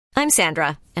I'm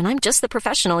Sandra, and I'm just the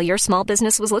professional your small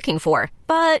business was looking for.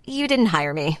 But you didn't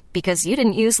hire me because you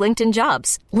didn't use LinkedIn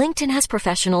Jobs. LinkedIn has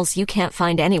professionals you can't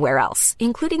find anywhere else,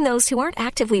 including those who aren't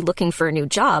actively looking for a new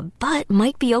job, but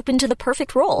might be open to the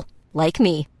perfect role, like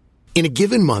me. In a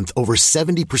given month, over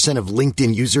 70% of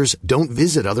LinkedIn users don't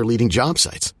visit other leading job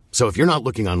sites. So if you're not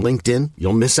looking on LinkedIn,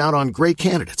 you'll miss out on great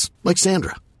candidates like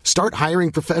Sandra. Start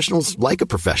hiring professionals like a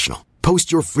professional.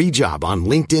 Post your free job on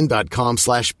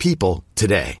linkedin.com/people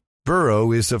today.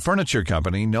 Burrow is a furniture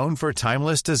company known for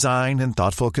timeless design and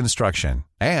thoughtful construction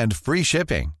and free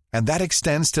shipping, and that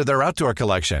extends to their outdoor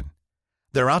collection.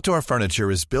 Their outdoor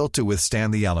furniture is built to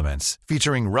withstand the elements,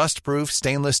 featuring rust-proof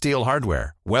stainless steel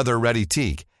hardware, weather-ready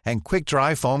teak, and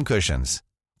quick-dry foam cushions.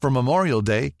 For Memorial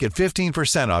Day, get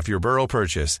 15% off your Burrow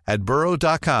purchase at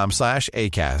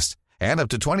burrow.com/ACAST and up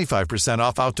to 25%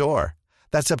 off outdoor.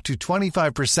 That's up to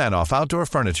 25% off outdoor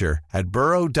furniture at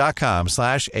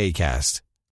burrow.com/ACAST.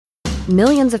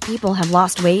 Millions of people have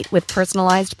lost weight with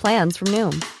personalized plans from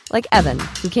Noom. Like Evan,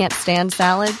 who can't stand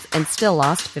salads and still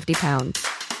lost 50 pounds.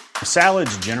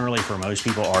 Salads generally for most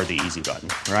people are the easy button,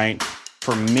 right?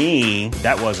 For me,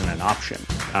 that wasn't an option.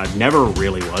 I never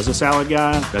really was a salad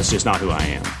guy. That's just not who I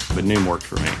am. But Noom worked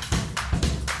for me.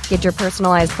 Get your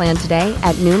personalized plan today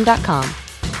at Noom.com.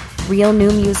 Real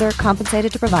Noom user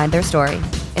compensated to provide their story.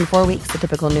 In 4 weeks, the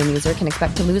typical Noom user can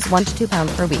expect to lose 1 to 2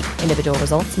 pounds per week. Individual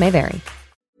results may vary.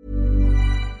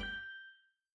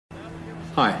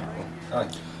 Hi. Hi.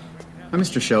 I'm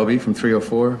Mr. Shelby from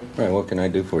 304. Right, what can I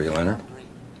do for you, Leonard?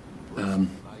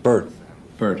 Bert.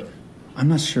 Bert, I'm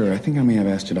not sure. I think I may have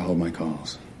asked you to hold my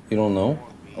calls. You don't know?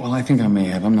 Well, I think I may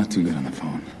have. I'm not too good on the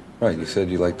phone. Right, you said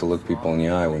you like to look people in the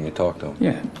eye when you talk to them.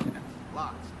 Yeah.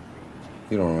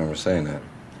 You don't remember saying that.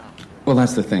 Well,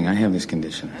 that's the thing. I have this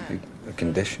condition. A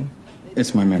condition?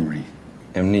 It's my memory.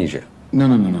 Amnesia. No.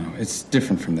 It's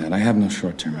different from that. I have no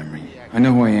short-term memory. I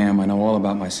know who I am. I know all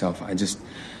about myself.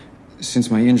 Since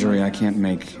my injury, I can't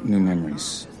make new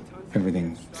memories.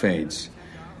 Everything fades.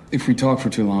 If we talk for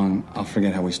too long, I'll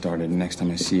forget how we started. And next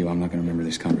time I see you, I'm not going to remember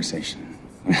this conversation.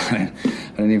 I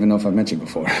don't even know if I've met you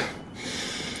before.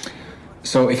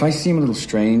 So if I seem a little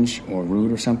strange or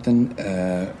rude or something,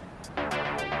 I've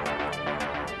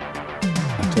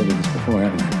told you this before,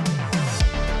 haven't I?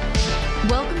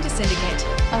 Welcome to Syndicate,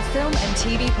 a film and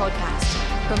TV podcast.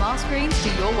 From our screens to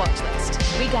your watch list,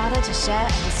 we gather to share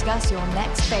and discuss your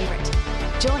next favorite.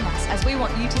 Join us as we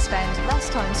want you to spend less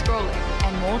time scrolling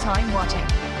and more time watching.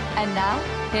 And now,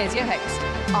 here's your host,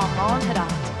 Armand Haddad.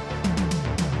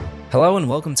 Hello and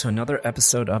welcome to another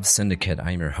episode of Syndicate.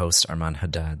 I am your host, Armand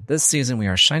Haddad. This season, we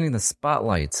are shining the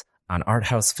spotlight on art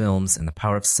house films and the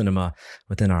power of cinema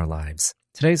within our lives.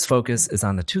 Today's focus is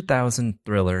on the 2000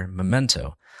 thriller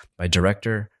Memento by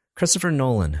director Christopher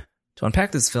Nolan. To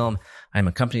unpack this film, I am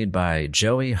accompanied by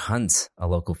Joey Hunt, a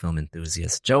local film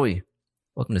enthusiast. Joey,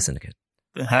 welcome to Syndicate.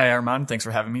 Hi, Armand. Thanks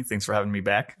for having me. Thanks for having me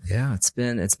back. Yeah, it's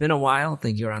been a while. I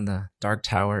think you were on the Dark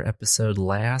Tower episode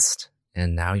last,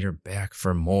 and now you're back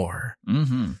for more.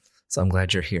 Mm-hmm. So I'm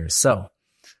glad you're here. So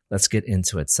let's get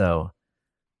into it. So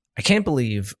I can't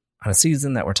believe on a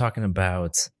season that we're talking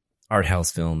about art house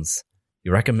films,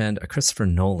 you recommend a Christopher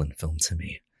Nolan film to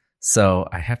me. So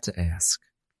I have to ask,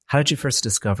 how did you first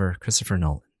discover Christopher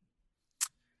Nolan?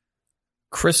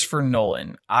 Christopher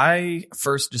Nolan. I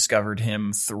first discovered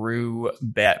him through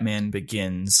Batman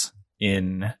Begins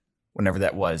in whenever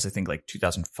that was. I think like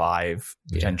 2005,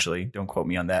 potentially. Yeah. Don't quote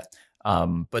me on that.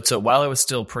 But so while I was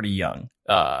still pretty young,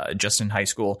 just in high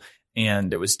school,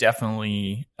 and it was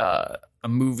definitely a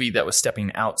movie that was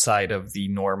stepping outside of the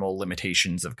normal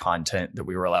limitations of content that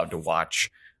we were allowed to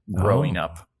watch growing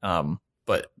up.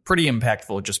 But pretty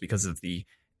impactful just because of the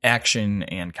action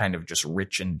and kind of just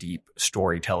rich and deep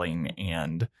storytelling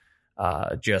and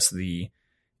just the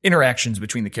interactions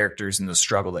between the characters and the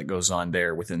struggle that goes on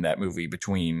there within that movie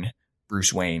between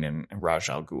Bruce Wayne and Ra's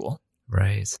al Ghul.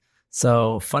 Right.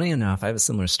 So funny enough, I have a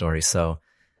similar story. So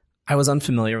I was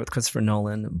unfamiliar with Christopher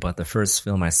Nolan, but the first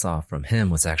film I saw from him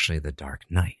was actually The Dark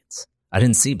Knight. I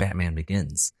didn't see Batman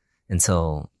Begins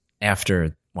until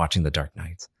after watching The Dark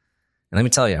Knight. And let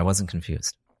me tell you, I wasn't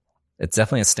confused. It's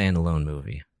definitely a standalone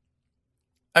movie.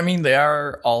 I mean, they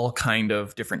are all kind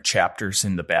of different chapters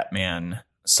in the Batman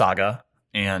saga,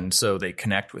 and so they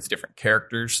connect with different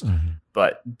characters,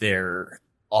 but they're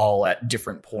all at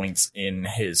different points in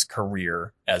his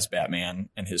career as Batman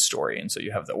and his story. And so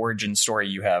you have the origin story,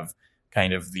 you have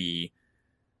kind of the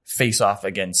face-off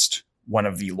against one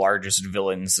of the largest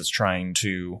villains that's trying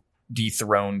to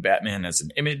dethrone Batman as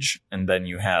an image, and then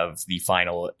you have the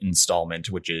final installment,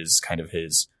 which is kind of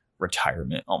his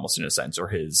retirement almost in a sense, or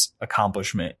his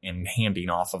accomplishment in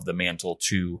handing off of the mantle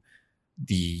to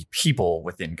the people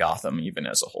within Gotham, even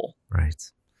as a whole.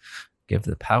 Right. Give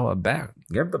the power back.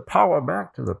 Give the power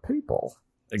back to the people.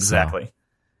 Exactly. So,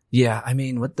 yeah, I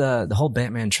mean, with the whole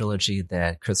Batman trilogy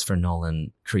that Christopher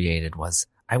Nolan created was,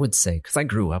 I would say, because I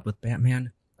grew up with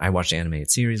Batman. I watched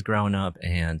animated series growing up,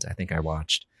 and I think I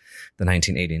watched the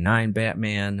 1989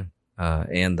 Batman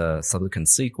and the subsequent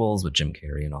sequels with Jim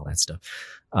Carrey and all that stuff.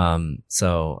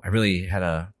 So I really had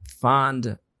a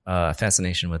fond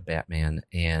fascination with Batman,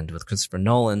 and with Christopher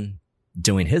Nolan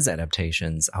doing his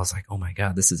adaptations, I was like, oh my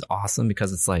God, this is awesome,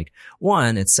 because it's like,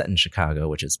 one, it's set in Chicago,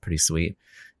 which is pretty sweet.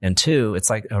 And two, it's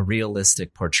like a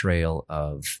realistic portrayal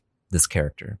of this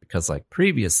character, because like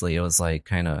previously it was like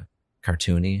kind of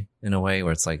cartoony in a way,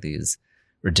 where it's like these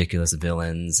ridiculous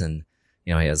villains, and,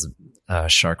 you know, he has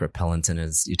shark repellent in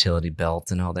his utility belt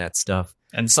and all that stuff.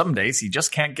 And some days he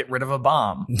just can't get rid of a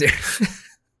bomb.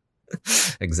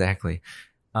 Exactly.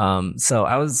 So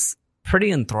I was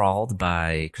pretty enthralled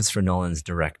by Christopher Nolan's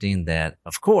directing that,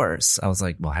 of course, I was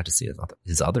like, well, I had to see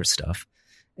his other stuff.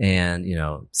 And, you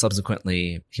know,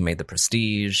 subsequently he made The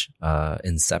Prestige,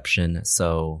 Inception.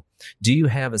 So do you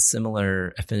have a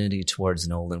similar affinity towards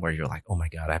Nolan where you're like, oh my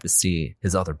God, I have to see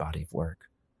his other body of work?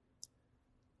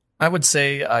 I would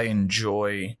say I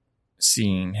enjoy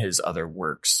seeing his other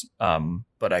works.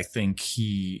 But I think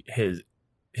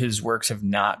his works have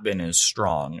not been as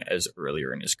strong as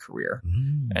earlier in his career.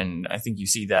 And I think you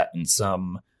see that in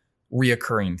some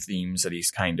reoccurring themes that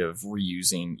he's kind of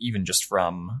reusing, even just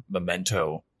from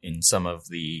Memento, in some of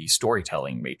the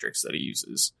storytelling matrix that he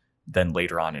uses, then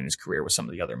later on in his career with some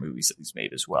of the other movies that he's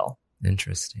made as well.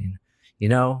 Interesting. You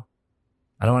know,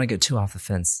 I don't want to get too off the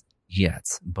fence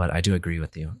yet, but I do agree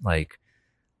with you. Like,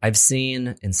 I've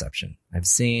seen Inception, I've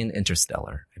seen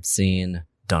Interstellar, I've seen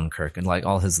Dunkirk, and like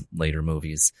all his later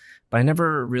movies, but I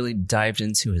never really dived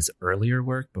into his earlier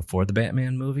work before the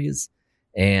Batman movies.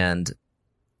 And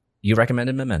you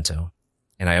recommended Memento,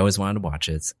 and I always wanted to watch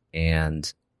it,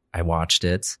 and I watched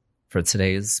it for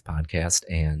today's podcast,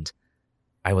 and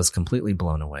I was completely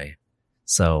blown away.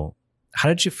 So how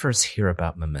did you first hear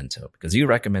about Memento? Because you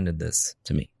recommended this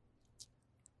to me.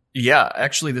 Yeah,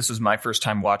 actually, this was my first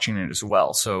time watching it as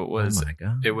well. So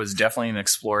it was definitely an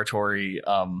exploratory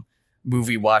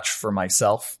movie watch for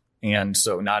myself. And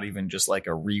so not even just like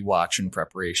a rewatch in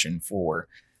preparation for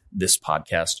this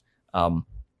podcast.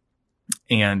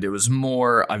 And it was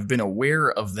more, I've been aware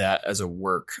of that as a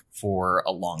work for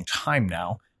a long time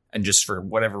now, and just for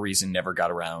whatever reason, never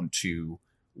got around to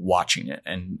watching it.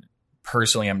 And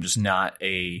personally, I'm just not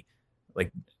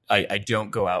I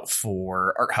don't go out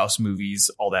for art house movies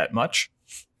all that much.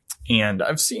 And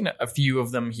I've seen a few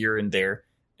of them here and there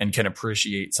and can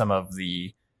appreciate some of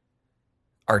the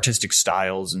artistic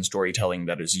styles and storytelling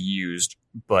that is used,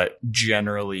 but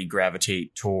generally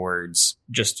gravitate towards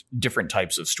just different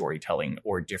types of storytelling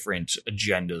or different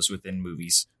agendas within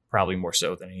movies, probably more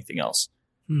so than anything else.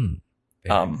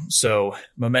 So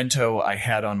Memento I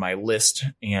had on my list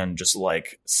and just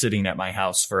like sitting at my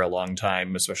house for a long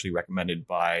time, especially recommended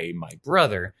by my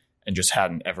brother, and just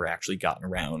hadn't ever actually gotten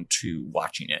around to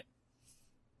watching it.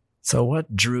 So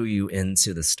what drew you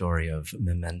into the story of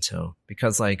Memento?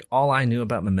 Because like all I knew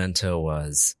about Memento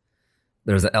was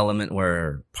there's an element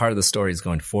where part of the story is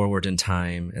going forward in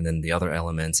time, and then the other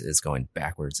element is going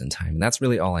backwards in time. And that's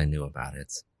really all I knew about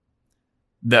it.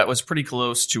 That was pretty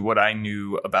close to what I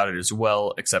knew about it as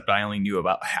well, except I only knew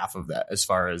about half of that as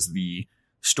far as the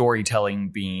storytelling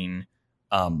being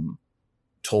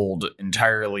told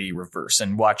entirely reverse.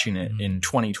 And watching it in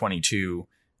 2022,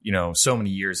 you know, so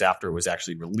many years after it was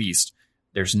actually released,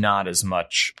 there's not as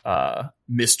much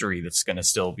mystery that's going to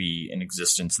still be in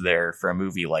existence there for a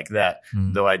movie like that.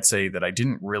 Though I'd say that I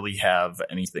didn't really have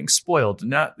anything spoiled.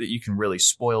 Not that you can really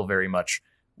spoil very much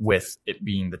with it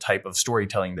being the type of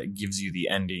storytelling that gives you the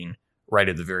ending right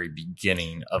at the very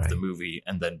beginning of the movie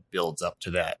and then builds up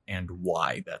to that and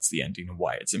why that's the ending and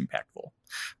why it's impactful.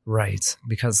 Right.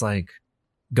 Because like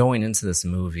going into this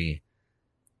movie,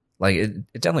 like it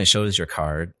definitely shows your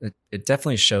card. It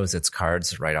definitely shows its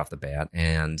cards right off the bat.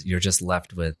 And you're just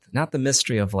left with not the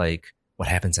mystery of like what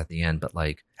happens at the end, but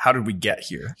like, how did we get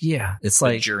here? Yeah. It's the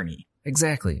like journey.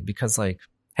 Exactly. Because like,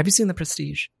 have you seen The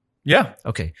Prestige? Yeah.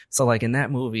 Okay. So like in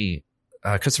that movie,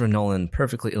 Christopher Nolan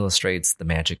perfectly illustrates the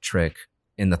magic trick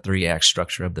in the 3-act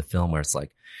structure of the film, where it's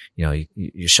like, you know,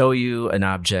 you show you an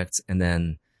object, and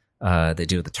then they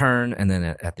do the turn, and then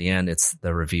at the end, it's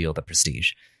the reveal, the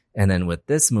Prestige. And then with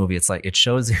this movie, it's like it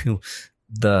shows you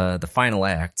the final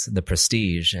act, the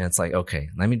Prestige, and it's like, okay,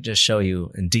 let me just show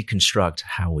you and deconstruct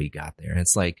how we got there. And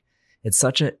it's like, it's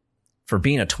such a, for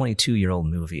being a 22-year-old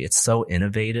movie, it's so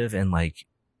innovative, and like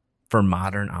for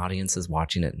modern audiences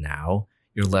watching it now,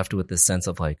 you're left with this sense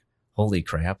of like, holy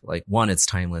crap. Like, one, it's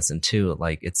timeless, and two,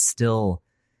 like, it's still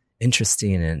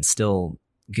interesting and still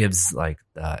gives like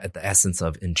the essence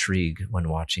of intrigue when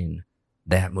watching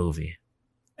that movie.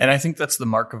 And I think that's the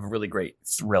mark of a really great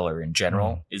thriller in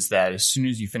general, is that as soon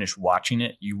as you finish watching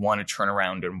it, you want to turn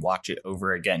around and watch it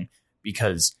over again,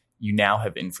 because you now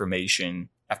have information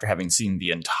after having seen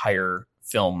the entire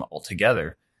film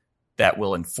altogether that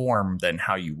will inform then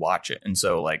how you watch it. And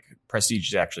so like Prestige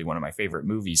is actually one of my favorite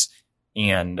movies,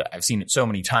 and I've seen it so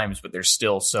many times, but there's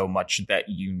still so much that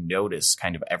you notice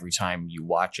kind of every time you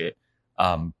watch it.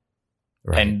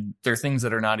 Right. And there are things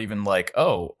that are not even like,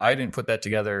 oh, I didn't put that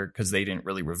together because they didn't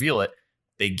really reveal it.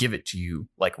 They give it to you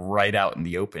like right out in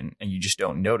the open, and you just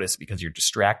don't notice because you're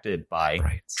distracted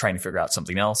by trying to figure out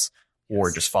something else,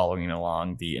 or just following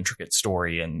along the intricate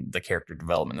story and the character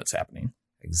development that's happening.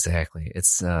 Exactly.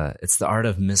 It's the art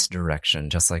of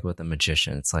misdirection, just like with a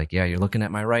magician. It's like, yeah, you're looking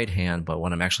at my right hand, but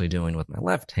what I'm actually doing with my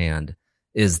left hand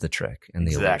is the trick and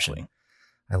the illusion.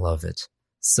 I love it.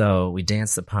 So we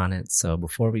danced upon it. So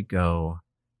before we go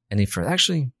any further,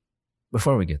 actually,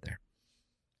 before we get there,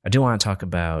 I do want to talk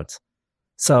about,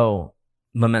 so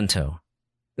Memento.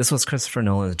 This was Christopher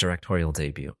Nolan's directorial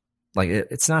debut. Like,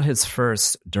 it's not his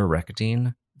first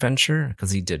directing venture,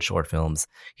 because he did short films.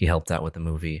 He helped out with the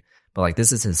movie. But like,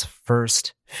 this is his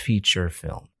first feature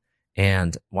film.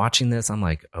 And watching this, I'm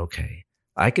like, okay,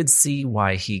 I could see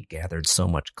why he gathered so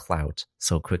much clout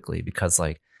so quickly, because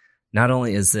like, not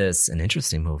only is this an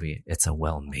interesting movie, it's a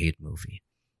well-made movie.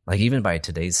 Like, even by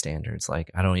today's standards, like,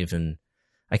 I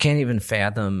can't even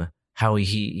fathom how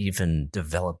he even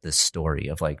developed this story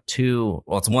of like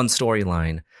it's one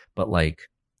storyline, but like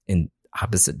in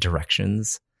opposite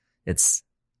directions. It's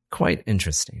quite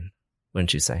interesting,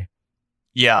 wouldn't you say?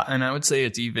 Yeah, and I would say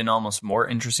it's even almost more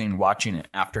interesting watching it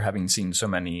after having seen so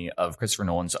many of Christopher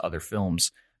Nolan's other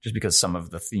films, just because some of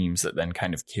the themes that then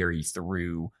kind of carry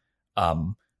through,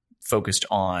 focused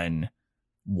on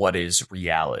what is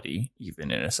reality,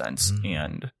 even in a sense,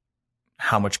 and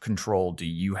how much control do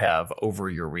you have over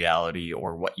your reality,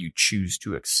 or what you choose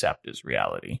to accept as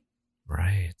reality.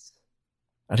 Right.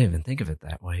 I didn't even think of it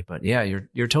that way, but yeah,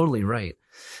 you're totally right.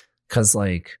 Because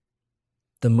like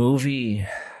the movie,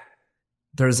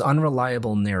 there's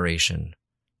unreliable narration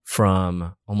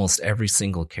from almost every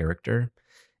single character,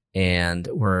 and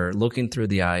we're looking through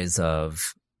the eyes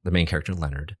of the main character,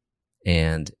 Leonard.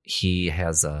 And he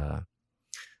has a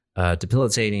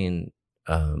debilitating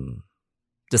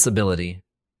disability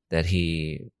that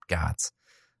he got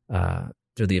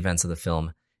through the events of the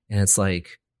film. And it's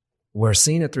like, we're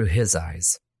seeing it through his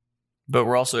eyes. But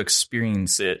we're also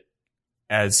experiencing it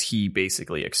as he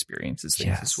basically experiences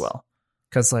things as well.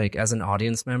 Because like, as an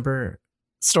audience member,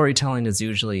 storytelling is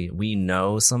usually we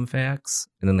know some facts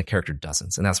and then the character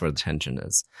doesn't. And that's where the tension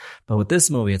is. But with this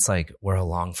movie, it's like we're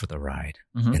along for the ride.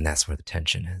 And that's where the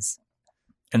tension is.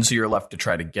 And so you're left to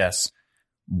try to guess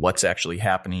what's actually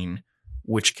happening,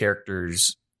 which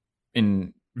characters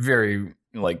in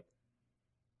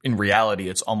reality,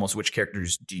 it's almost which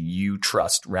characters do you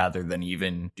trust rather than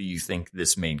even do you think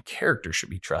this main character should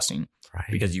be trusting? Right.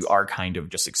 Because you are kind of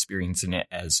just experiencing it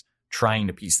as trying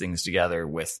to piece things together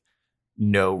with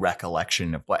no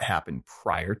recollection of what happened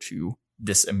prior to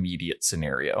this immediate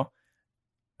scenario,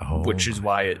 which is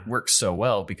why it works so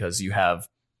well, because you have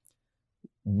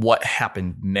what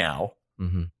happened now.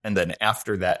 And then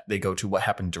after that, they go to what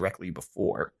happened directly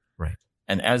before. Right.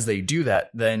 And as they do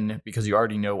that, then because you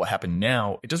already know what happened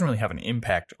now, it doesn't really have an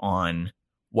impact on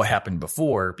what happened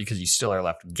before, because you still are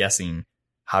left guessing,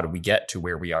 how do we get to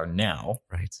where we are now?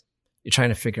 Right. You're trying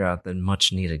to figure out the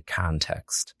much needed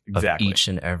context of each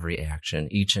and every action,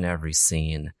 each and every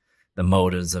scene, the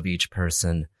motives of each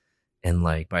person. And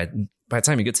like by the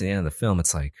time you get to the end of the film,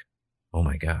 it's like, oh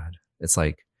my God. It's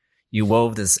like you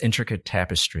wove this intricate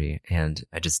tapestry, and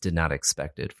I just did not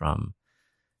expect it from,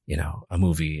 a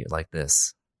movie like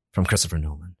this from Christopher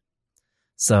Nolan.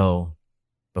 So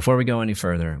before we go any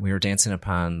further, we were dancing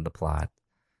upon the plot.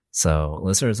 So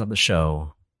listeners of the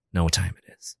show know what time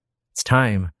it is. It's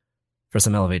time for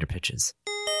some elevator pitches.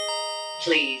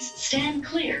 Please stand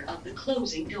clear of the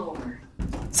closing door.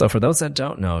 So for those that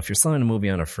don't know, if you're selling a movie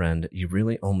on a friend, you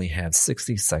really only have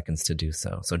 60 seconds to do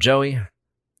so. So Joey,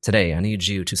 today I need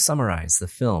you to summarize the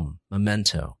film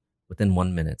Memento within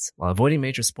 1 minute while avoiding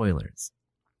major spoilers.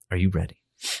 Are you ready?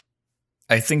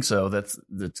 I think so. That's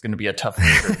going to be a tough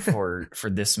for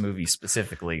this movie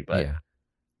specifically, but yeah.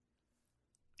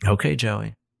 Okay,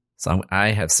 Joey. So I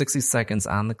have 60 seconds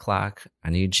on the clock. I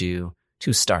need you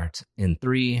to start in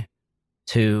 3,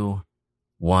 2,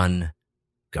 1,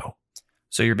 go.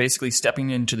 So you're basically stepping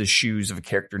into the shoes of a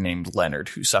character named Leonard,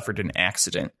 who suffered an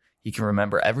accident He can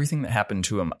remember everything that happened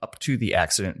to him up to the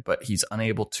accident, but he's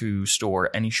unable to store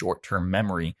any short-term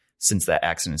memory since that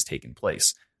accident has taken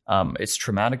place. It's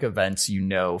traumatic events, you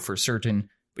know, for certain,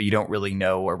 but you don't really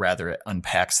know, or rather it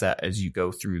unpacks that as you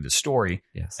go through the story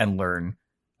and learn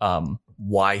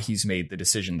why he's made the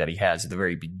decision that he has at the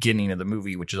very beginning of the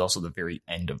movie, which is also the very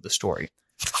end of the story.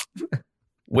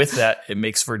 With that, it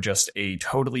makes for just a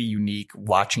totally unique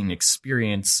watching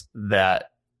experience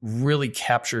that really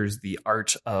captures the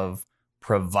art of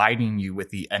providing you with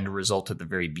the end result at the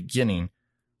very beginning,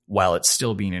 while it's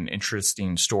still being an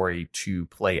interesting story to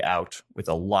play out with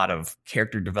a lot of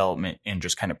character development and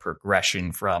just kind of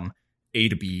progression from A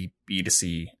to B, B to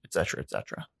C, etc.,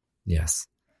 etc. Yes.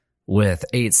 With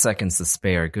 8 seconds to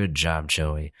spare. Good job,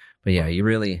 Joey. But yeah, you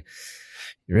really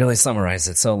summarize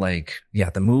it. So like, yeah,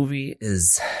 the movie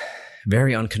is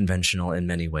very unconventional in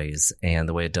many ways. And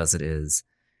the way it does it is,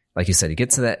 like you said, you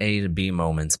get to that A to B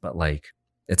moments, but like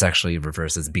it's actually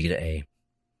reverses B to A.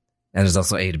 And there's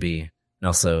also A to B and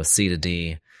also C to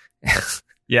D.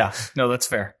 Yeah, no, that's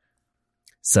fair.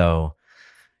 So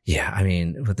yeah, I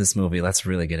mean, with this movie, let's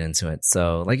really get into it.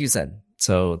 So like you said,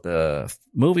 so the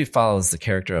movie follows the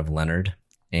character of Leonard,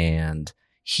 and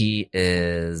he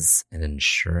is an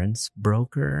insurance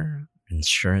broker,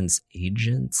 insurance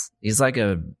agent. He's like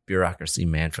a bureaucracy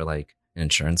man for like an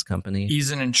insurance company.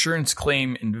 He's an insurance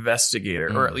claim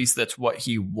investigator, or at least that's what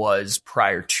he was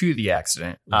prior to the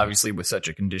accident. Obviously, with such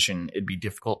a condition, it'd be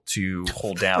difficult to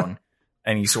hold down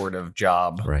any sort of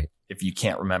job if you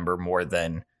can't remember more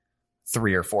than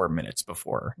 3 or 4 minutes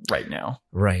before right now.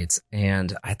 Right.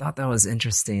 And I thought that was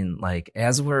interesting. Like,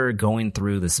 as we're going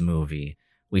through this movie,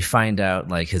 we find out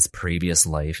like his previous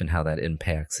life and how that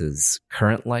impacts his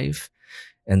current life.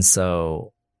 And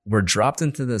so we're dropped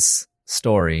into this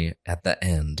story at the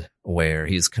end where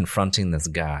he's confronting this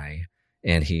guy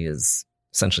and he is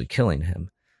essentially killing him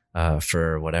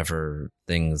for whatever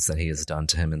things that he has done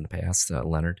to him in the past,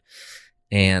 Leonard.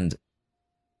 And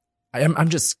I'm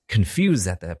just confused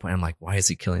at that point. I'm like, why is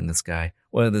he killing this guy?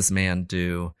 What did this man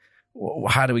do?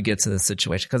 How do we get to this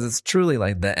situation? Because it's truly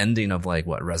like the ending of like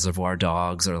what Reservoir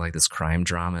Dogs or like this crime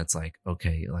drama. It's like,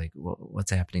 okay, like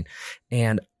what's happening?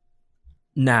 And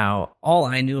now all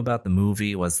I knew about the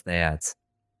movie was that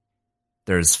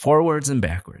there's forwards and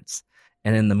backwards.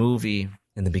 And in the movie,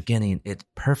 in the beginning, it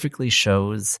perfectly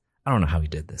shows, I don't know how he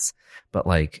did this, but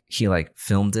like he like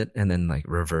filmed it and then like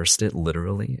reversed it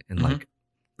literally. And like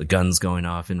the guns going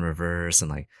off in reverse and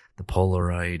like the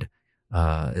Polaroid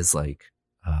is like,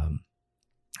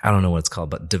 I don't know what it's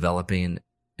called, but developing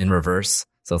in reverse.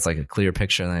 So it's like a clear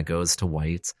picture and then it goes to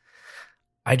white.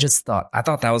 I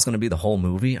thought that was going to be the whole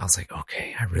movie. I was like,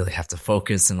 okay, I really have to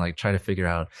focus and like try to figure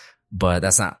out, but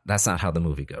that's not how the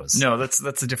movie goes. No, that's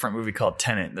a different movie called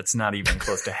Tenet. That's not even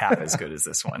close to half as good as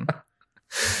this one.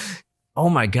 Oh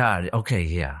my God. Okay.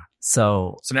 Yeah.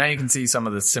 So now you can see some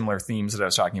of the similar themes that I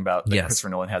was talking about that Christopher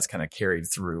Nolan has kind of carried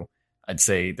through. I'd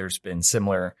say there's been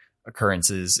similar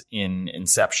occurrences in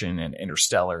Inception and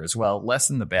Interstellar as well, less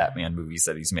than the Batman movies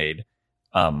that he's made,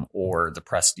 or The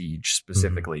Prestige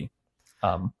specifically.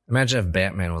 Imagine if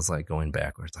Batman was like going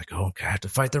backwards, like, oh, okay, I have to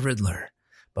fight the Riddler.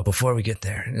 But before we get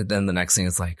there, and then the next thing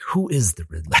is like, who is the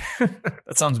Riddler?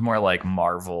 That sounds more like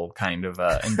Marvel kind of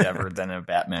endeavor than a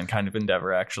Batman kind of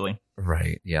endeavor, actually.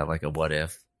 Right. Yeah, like a what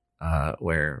if,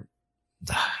 where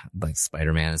like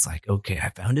Spider-Man is like, okay, I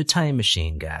found a time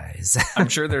machine, guys. I'm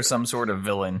sure there's some sort of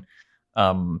villain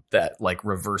that like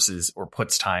reverses or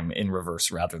puts time in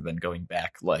reverse rather than going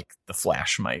back like the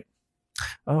Flash might.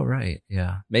 Oh, right.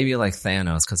 Yeah. Maybe like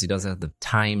Thanos, because he does have the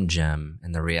time gem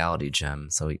and the reality gem.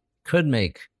 So he could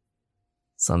make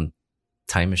some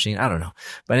time machine. I don't know.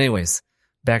 But anyways,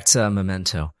 back to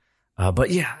Memento. But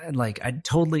yeah, like I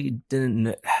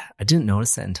didn't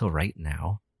notice that until right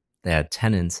now that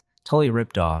Tenet totally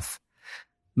ripped off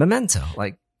Memento.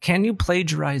 Like, can you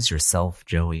plagiarize yourself,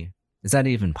 Joey? Is that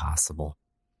even possible?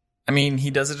 I mean,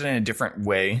 he does it in a different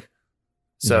way.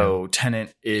 So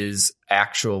Tenet is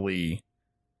actually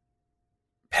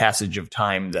passage of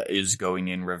time that is going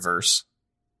in reverse.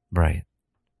 Right.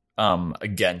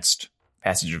 Against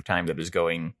passage of time that is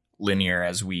going linear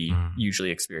as we usually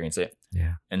experience it.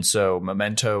 Yeah. And so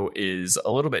Memento is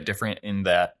a little bit different in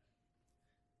that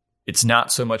it's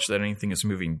not so much that anything is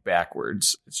moving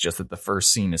backwards. It's just that the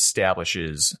first scene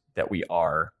establishes that we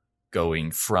are going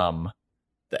from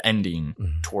the ending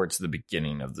towards the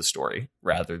beginning of the story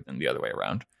rather than the other way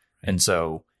around. And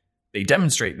so they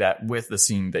demonstrate that with the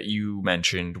scene that you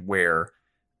mentioned where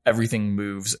everything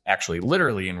moves actually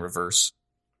literally in reverse.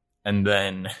 And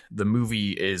then the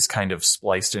movie is kind of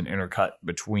spliced and intercut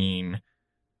between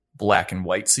black and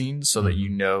white scenes so that you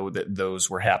know that those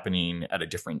were happening at a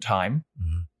different time.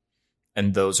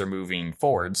 And those are moving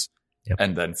forwards.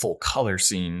 And then full color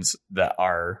scenes that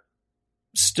are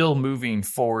still moving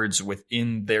forwards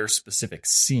within their specific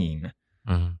scene.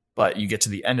 But you get to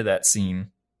the end of that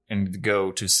scene and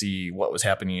go to see what was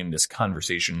happening in this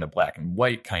conversation, the black and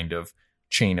white kind of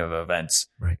chain of events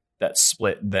that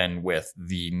split then with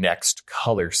the next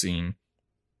color scene,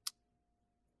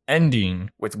 ending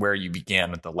with where you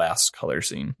began with the last color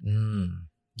scene.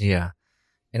 Yeah.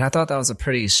 And I thought that was a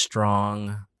pretty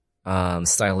strong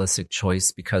stylistic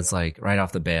choice because, like, right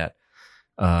off the bat,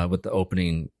 with the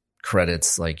opening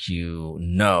credits, like, you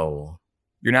know,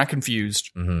 you're not confused.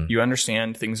 You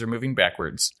understand things are moving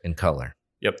backwards in color.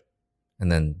 Yep.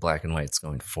 And then black and white's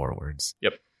going forwards.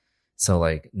 Yep. So,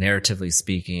 like, narratively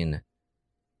speaking,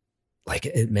 like,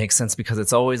 it makes sense because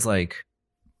it's always like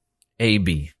A,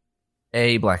 B,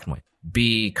 A, black and white,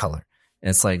 B, color. And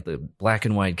it's like the black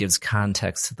and white gives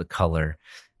context to the color,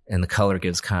 and the color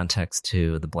gives context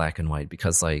to the black and white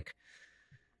because, like,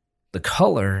 the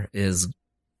color is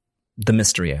the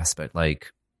mystery aspect.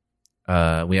 Like,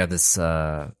 we have this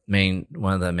one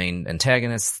of the main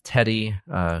antagonists, Teddy,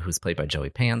 who's played by Joey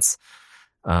Pants,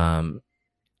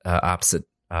 opposite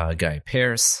Guy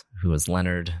Pearce, who is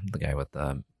Leonard, the guy with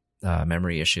the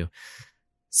memory issue.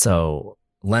 So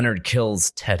Leonard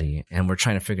kills Teddy, and we're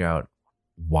trying to figure out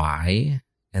why.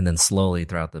 And then slowly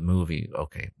throughout the movie,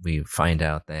 we find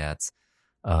out that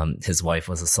his wife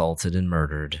was assaulted and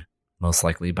murdered, most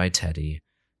likely by Teddy.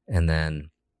 And then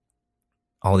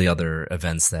all the other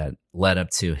events that led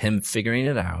up to him figuring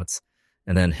it out,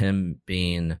 and then him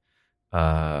being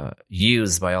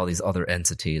used by all these other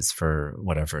entities for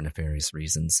whatever nefarious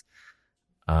reasons.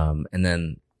 And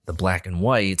then the black and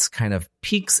white kind of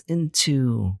peeks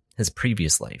into his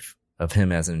previous life of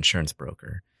him as an insurance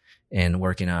broker and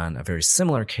working on a very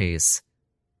similar case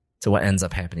to what ends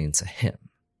up happening to him,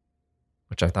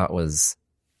 which I thought was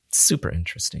super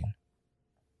interesting.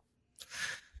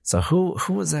 So who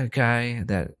was that guy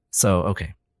that... So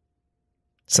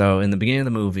in the beginning of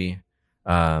the movie,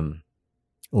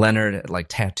 Leonard, like,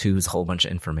 tattoos a whole bunch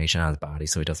of information on his body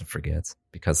so he doesn't forget.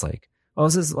 Because, like, what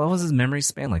was his memory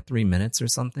span? Like 3 minutes or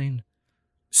something?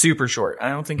 Super short. I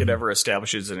don't think it ever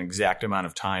establishes an exact amount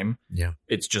of time. Yeah.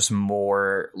 It's just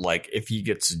more like if he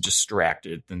gets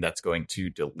distracted, then that's going to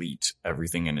delete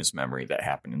everything in his memory that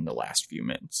happened in the last few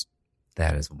minutes.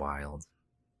 That is wild.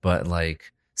 But,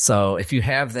 like, so if you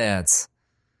have that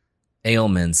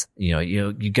ailment, you know,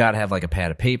 you got to have, like, a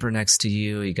pad of paper next to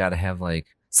you. You got to have, like,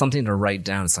 something to write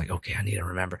down. It's like, okay, I need to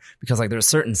remember. Because, like, there's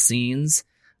certain scenes,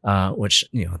 which,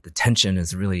 you know, the tension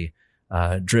is really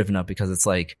driven up because it's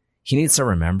like, he needs to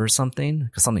remember something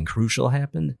because something crucial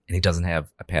happened and he doesn't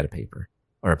have a pad of paper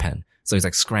or a pen. So he's,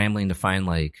 like, scrambling to find,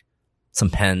 like,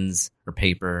 some pens or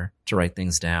paper to write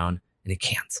things down, and he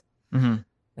can't. And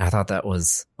I thought that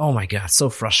was, oh my God,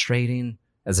 so frustrating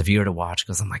as a viewer to watch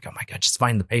because I'm like, oh my God, just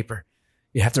find the paper.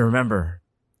 You have to remember.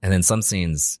 And then some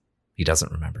scenes he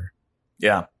doesn't remember.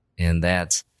 Yeah. And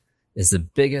that is the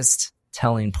biggest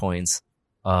telling point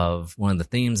of one of the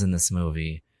themes in this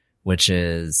movie, which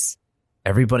is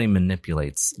everybody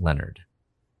manipulates Leonard.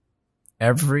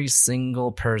 Every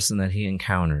single person that he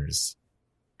encounters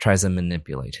tries to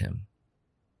manipulate him.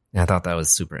 And I thought that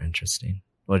was super interesting.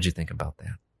 What did you think about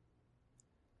that?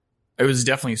 It was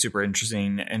definitely super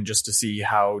interesting, and just to see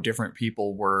how different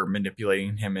people were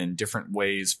manipulating him in different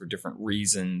ways for different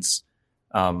reasons.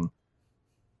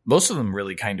 Most of them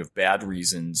really kind of bad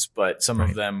reasons, but some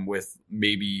of them with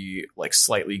maybe, like,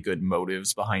 slightly good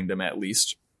motives behind them at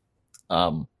least.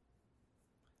 But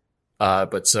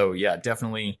so, yeah,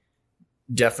 definitely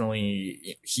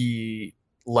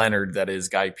Leonard, that is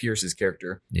Guy Pearce's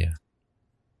character,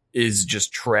 is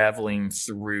just traveling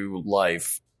through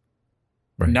life,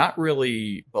 not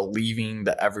really believing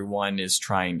that everyone is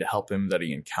trying to help him that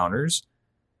he encounters,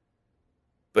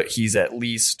 but he's at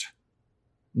least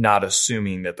not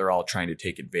assuming that they're all trying to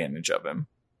take advantage of him.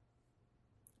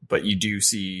 But you do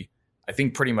see, I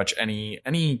think, pretty much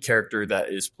any character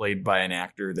that is played by an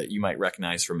actor that you might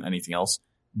recognize from anything else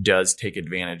does take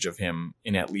advantage of him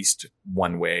in at least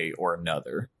one way or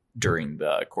another during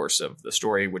the course of the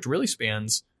story, which really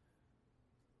spans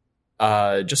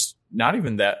just not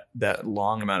even that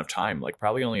long amount of time, like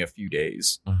probably only a few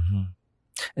days.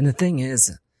 And the thing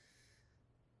is,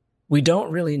 we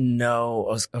don't really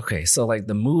know. Okay, so, like,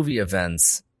 the movie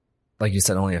events, like you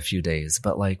said, only a few days,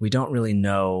 but, like, we don't really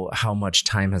know how much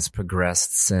time has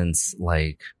progressed since,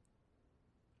 like,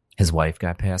 his wife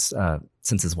got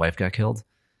since his wife got killed,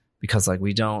 because, like,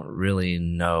 we don't really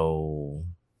know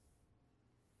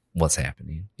what's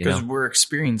happening. Because we're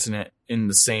experiencing it in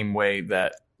the same way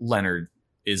that Leonard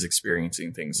is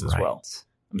experiencing things as well.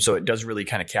 So it does really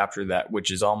kind of capture that,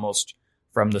 which is almost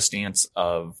from the stance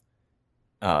of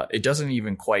it doesn't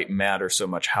even quite matter so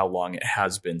much how long it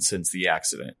has been since the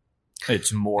accident.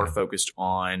 It's more focused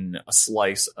on a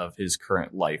slice of his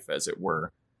current life, as it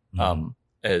were,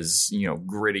 as, you know,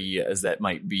 gritty as that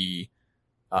might be.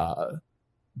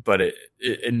 But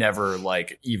it never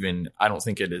like even, I don't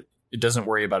think it doesn't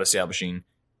worry about establishing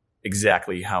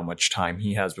exactly how much time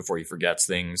he has before he forgets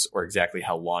things or exactly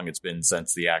how long it's been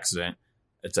since the accident,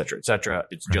 et cetera, et cetera.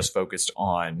 It's just focused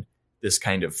on this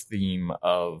kind of theme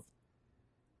of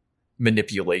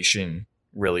manipulation,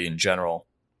 really, in general.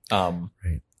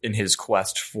 In his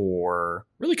quest for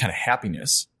really kind of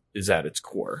happiness is at its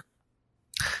core.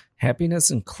 Happiness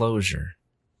and closure,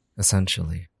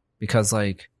 essentially. Because,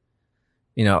 like,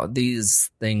 you know,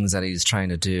 these things that he's trying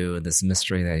to do, this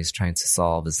mystery that he's trying to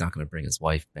solve is not going to bring his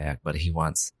wife back, but he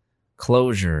wants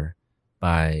closure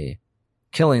by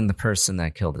killing the person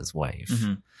that killed his wife.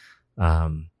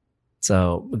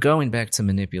 So going back to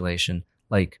manipulation,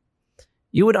 like,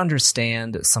 you would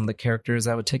understand some of the characters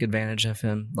that would take advantage of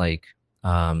him. Like,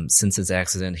 since his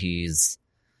accident, he's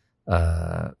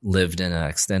lived in an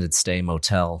extended stay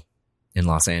motel in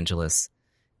Los Angeles,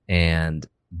 and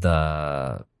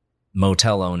the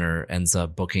motel owner ends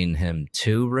up booking him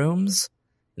 2 rooms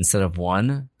instead of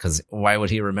 1, because why would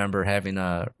he remember having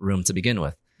a room to begin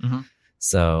with?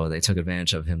 So they took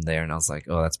advantage of him there, and I was like,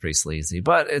 oh, that's pretty sleazy.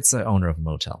 But it's the owner of a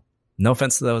motel. No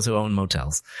offense to those who own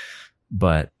motels.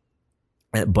 But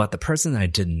the person I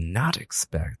did not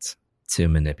expect to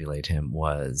manipulate him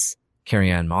was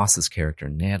Carrie-Anne Moss's character,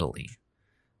 Natalie.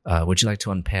 Would you like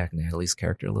to unpack Natalie's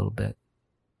character a little bit?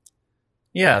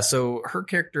 Yeah, so her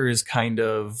character is kind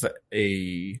of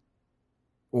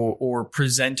or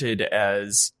presented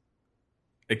as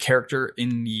a character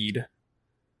in need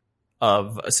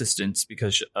of assistance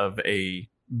because of a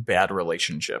bad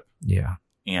relationship. Yeah.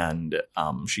 And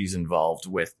she's involved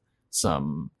with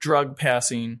some drug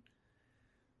passing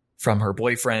from her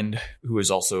boyfriend, who is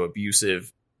also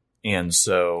abusive. And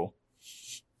so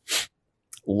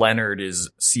Leonard is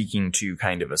seeking to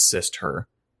kind of assist her.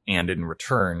 And in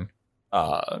return,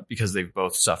 because they've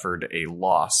both suffered a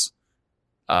loss,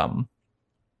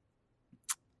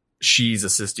 she's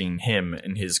assisting him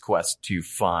in his quest to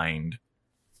find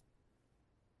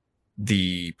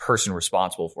the person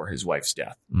responsible for his wife's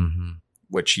death,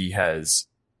 which he has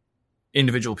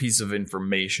individual pieces of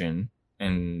information.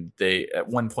 And they, at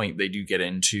one point, they do get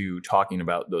into talking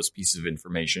about those pieces of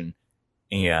information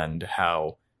and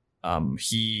how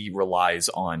he relies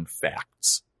on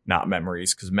facts, not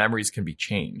memories, because memories can be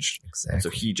changed. Exactly. And so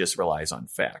he just relies on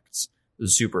facts. This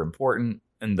is super important.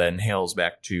 And then hails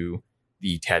back to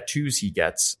the tattoos he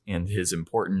gets and his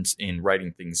importance in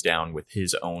writing things down with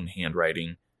his own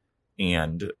handwriting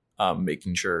and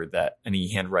making sure that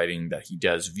any handwriting that he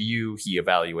does view, he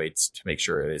evaluates to make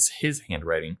sure it is his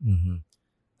handwriting.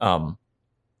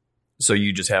 So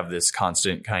you just have this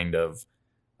constant kind of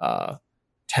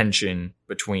tension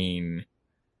between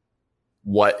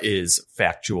what is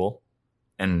factual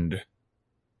and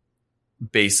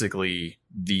basically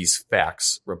these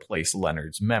facts replace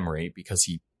Leonard's memory because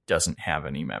he doesn't have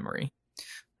any memory.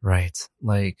 Right.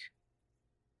 Like,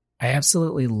 I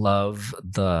absolutely love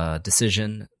the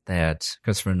decision that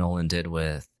Christopher Nolan did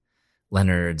with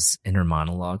Leonard's inner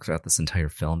monologue throughout this entire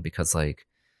film, because like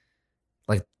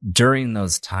during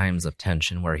those times of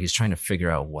tension where he's trying to figure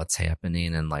out what's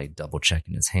happening and like double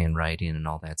checking his handwriting and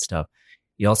all that stuff,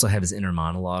 you also have his inner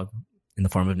monologue in the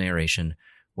form of narration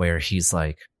where he's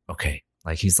like, okay,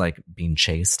 like he's like being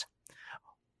chased.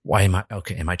 Why am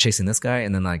I chasing this guy?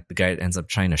 And then like the guy ends up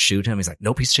trying to shoot him. He's like,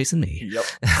 nope, he's chasing me. Yep.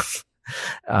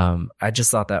 I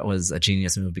just thought that was a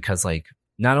genius move because like,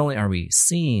 not only are we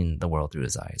seeing the world through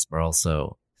his eyes, we're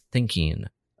also thinking,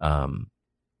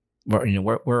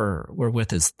 we're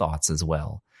with his thoughts as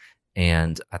well.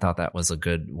 And I thought that was a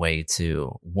good way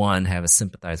to, one, have us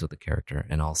sympathize with the character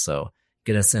and also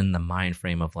get us in the mind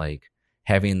frame of like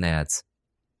having that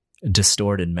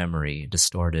distorted memory,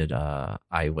 distorted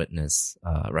eyewitness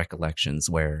recollections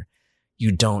where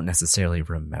you don't necessarily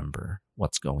remember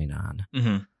what's going on.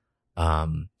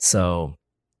 So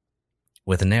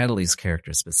with Natalie's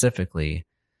character specifically,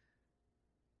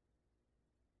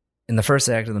 in the first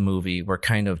act of the movie, we're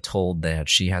kind of told that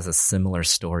she has a similar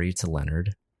story to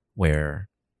Leonard, where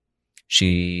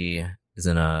she is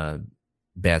in a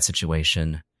bad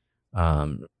situation.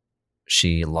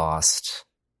 She lost,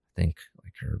 I think,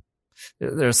 like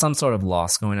there's some sort of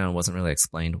loss going on. It wasn't really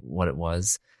explained what it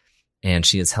was. and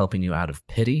she is helping you out of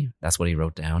pity. That's what he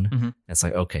wrote down. Mm-hmm. It's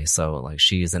like, okay, so like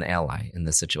she is an ally in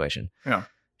this situation. Yeah.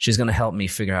 She's going to help me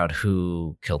figure out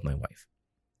who killed my wife.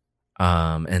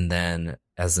 And then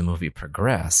as the movie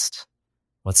progressed,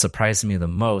 what surprised me the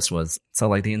most was, so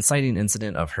like the inciting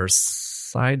incident of her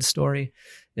side story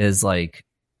is like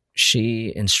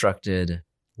she instructed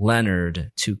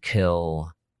Leonard to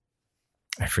kill,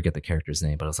 I forget the character's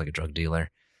name, but it was like a drug dealer.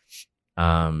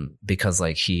 Because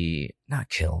like he, not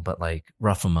kill, but like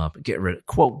rough him up, get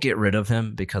rid of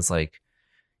him because like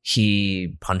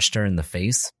he punched her in the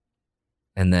face.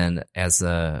 And then as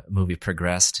the movie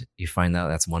progressed, you find out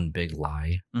that's one big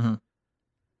lie. Mm-hmm.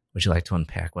 Would you like to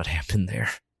unpack what happened there?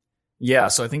 Yeah,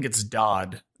 so I think it's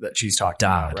Dodd that she's talking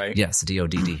about, right? Yes,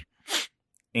 DODD.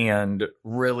 And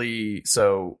really,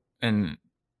 so, and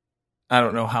I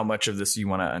don't know how much of this you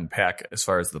want to unpack as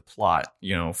far as the plot,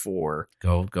 you know, for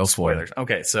go spoilers. For it.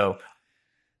 Okay, so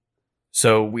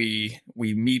we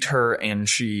meet her and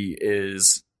she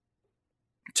is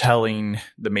telling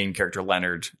the main character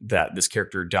Leonard that this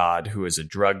character Dodd, who is a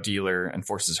drug dealer and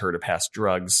forces her to pass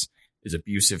drugs, is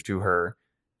abusive to her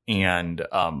and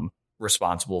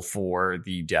responsible for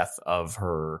the death of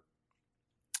her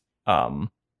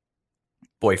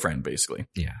boyfriend, basically.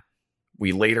 Yeah.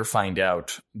 We later find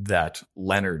out that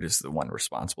Leonard is the one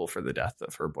responsible for the death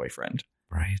of her boyfriend.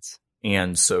 Right.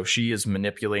 And so she is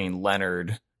manipulating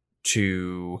Leonard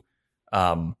to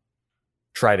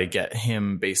try to get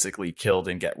him basically killed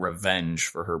and get revenge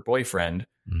for her boyfriend,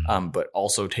 but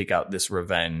also take out this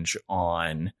revenge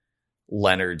on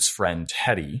Leonard's friend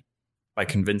Teddy by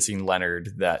convincing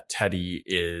Leonard that Teddy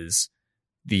is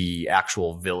the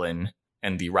actual villain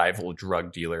and the rival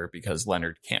drug dealer because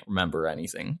Leonard can't remember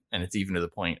anything. And it's even to the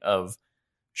point of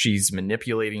she's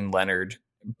manipulating Leonard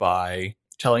by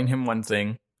telling him one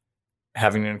thing,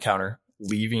 having an encounter,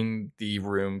 leaving the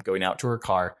room, going out to her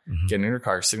car, getting in her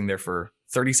car, sitting there for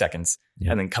 30 seconds,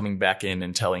 and then coming back in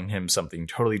and telling him something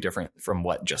totally different from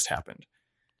what just happened.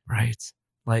 Right.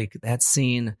 Like that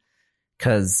scene,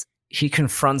 because he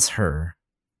confronts her.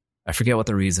 I forget what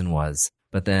the reason was,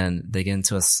 but then they get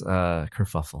into a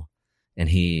kerfuffle. And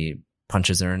he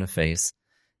punches her in the face.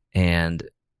 And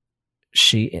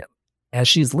she, as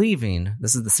she's leaving,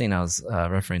 this is the scene I was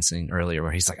referencing earlier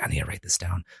where he's like, I need to write this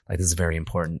down. Like, this is very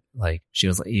important. Like, she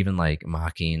was even like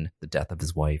mocking the death of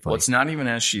his wife. Well, like, it's not even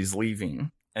as she's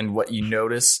leaving. And what you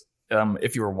notice,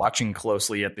 if you were watching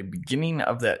closely at the beginning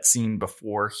of that scene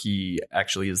before he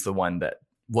actually is the one that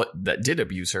did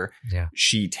abuse her,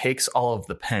 she takes all of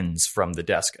the pens from the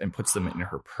desk and puts them in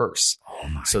her purse.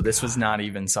 So this was not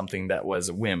even something that was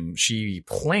a whim. She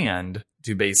planned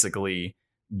to basically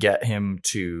get him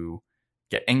to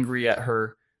get angry at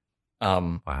her.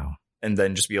 Wow. And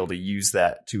then just be able to use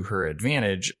that to her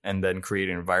advantage and then create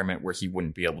an environment where he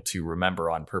wouldn't be able to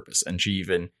remember on purpose. And she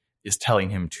even is telling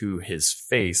him to his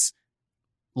face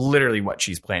literally what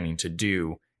she's planning to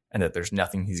do, and that there's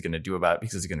nothing he's going to do about it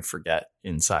because he's going to forget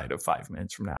inside of 5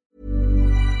 minutes from now.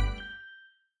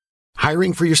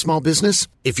 Hiring for your small business?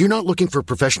 If you're not looking for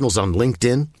professionals on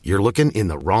LinkedIn, you're looking in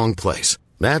the wrong place.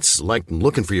 That's like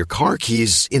looking for your car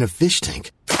keys in a fish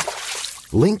tank.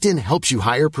 LinkedIn helps you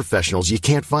hire professionals you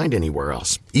can't find anywhere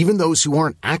else, even those who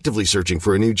aren't actively searching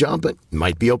for a new job but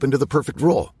might be open to the perfect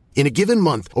role. In a given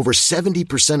month, over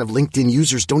 70% of LinkedIn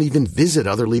users don't even visit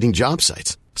other leading job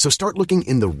sites. So start looking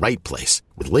in the right place.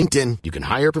 With LinkedIn, you can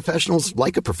hire professionals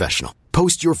like a professional.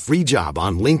 Post your free job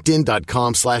on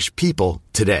linkedin.com/people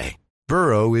today.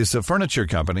 Burrow is a furniture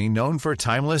company known for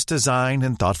timeless design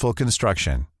and thoughtful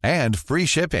construction and free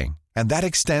shipping. And that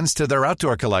extends to their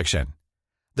outdoor collection.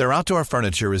 Their outdoor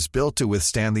furniture is built to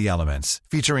withstand the elements,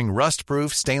 featuring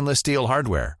rust-proof stainless steel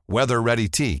hardware, weather-ready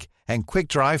teak, and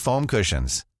quick-dry foam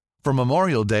cushions. For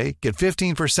Memorial Day, get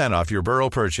 15% off your Burrow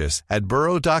purchase at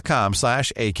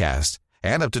burrow.com/ACAST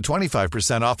and up to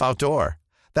 25% off outdoor.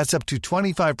 That's up to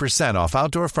 25% off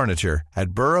outdoor furniture at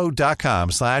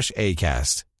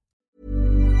burrow.com/ACAST.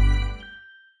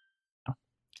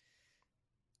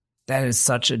 That is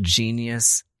such a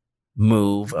genius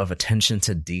move of attention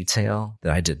to detail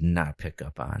that I did not pick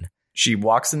up on. She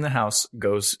walks in the house,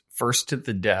 goes first to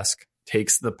the desk,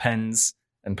 takes the pens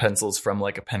and pencils from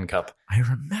like a pen cup. I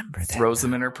remember that. Throws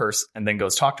them in her purse and then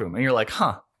goes talk to him. And you're like,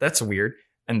 huh, that's weird.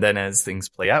 And then as things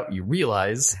play out, you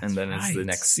realize, as the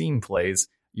next scene plays,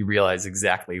 you realize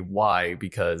exactly why,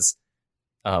 because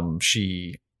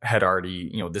she had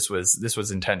already, this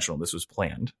was intentional. This was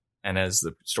planned. And as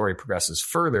the story progresses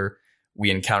further,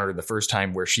 we encounter the first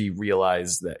time where she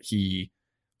realized that he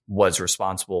was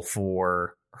responsible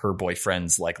for her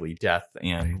boyfriend's likely death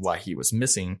and why he was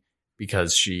missing.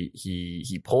 Because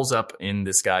he pulls up in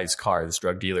this guy's car, this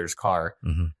drug dealer's car,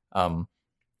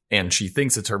 And she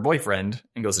thinks it's her boyfriend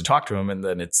and goes to talk to him. And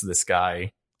then it's this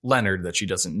guy, Leonard, that she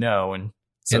doesn't know. And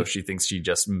so she thinks she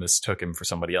just mistook him for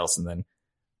somebody else, and then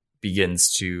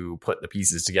begins to put the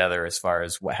pieces together as far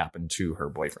as what happened to her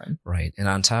boyfriend. Right. And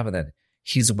on top of that,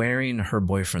 he's wearing her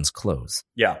boyfriend's clothes.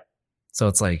 Yeah. So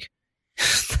it's like,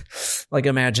 like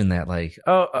imagine that, like,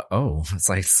 oh, it's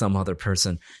like some other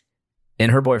person in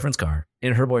her boyfriend's car,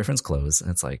 in her boyfriend's clothes. And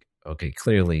it's like, okay,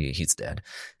 clearly he's dead.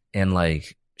 And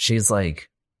like, she's like,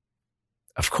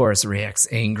 of course, reacts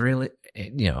angrily,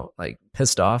 like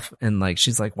pissed off. And like,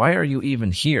 she's like, why are you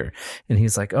even here? And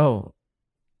he's like, oh,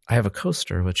 I have a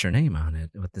coaster with your name on it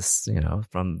with this,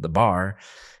 from the bar.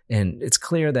 And it's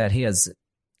clear that he has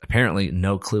apparently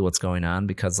no clue what's going on,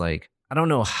 because like, I don't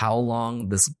know how long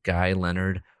this guy,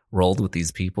 Leonard, rolled with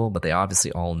these people, but they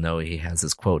obviously all know he has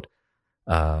this quote,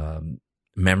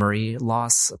 memory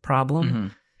loss problem. Mm-hmm.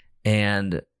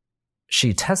 And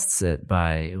she tests it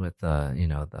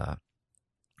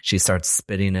she starts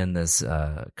spitting in this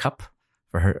cup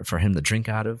for him to drink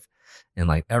out of. And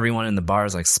like everyone in the bar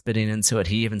is like spitting into it.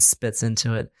 He even spits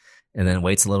into it and then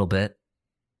waits a little bit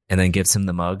and then gives him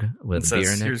the mug with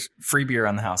beer in it. Here's free beer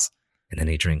on the house. And then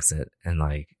he drinks it.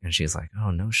 And she's like,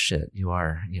 oh, no shit. You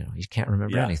are, you can't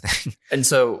remember anything. And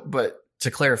so, but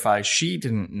to clarify, she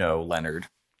didn't know Leonard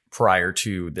prior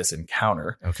to this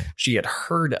encounter. Okay. She had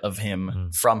heard of him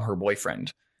from her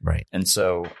boyfriend. Right. And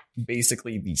so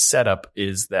basically the setup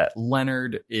is that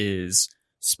Leonard is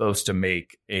supposed to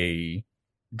make a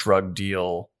drug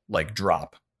deal like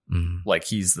drop, like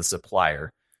he's the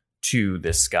supplier to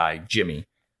this guy Jimmy,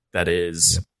 that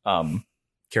is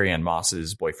Carrie-Anne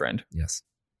Moss's boyfriend. Yes,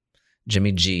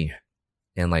 Jimmy G.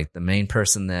 And like the main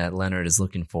person that Leonard is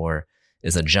looking for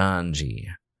is a John G.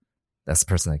 That's the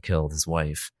person that killed his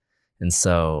wife. And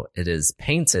so it is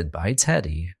painted by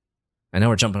Teddy. I know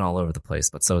we're jumping all over the place,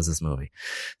 but so is this movie.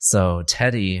 So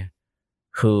Teddy,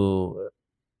 who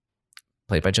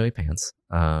played by Joey Pants,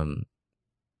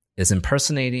 is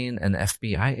impersonating an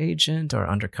FBI agent or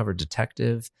undercover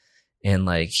detective. And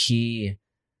like he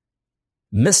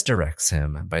misdirects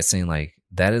him by saying like,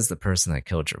 that is the person that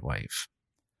killed your wife.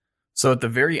 So at the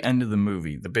very end of the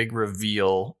movie, the big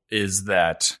reveal is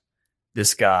that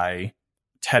this guy,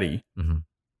 Teddy,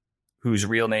 whose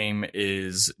real name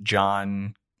is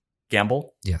John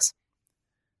Gamble. Yes.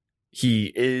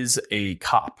 He is a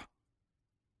cop,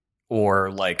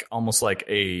 or like almost like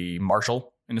a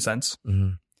marshal in a sense.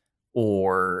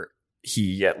 Or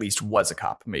he at least was a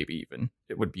cop, maybe even.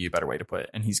 It would be a better way to put it.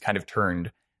 And he's kind of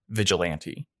turned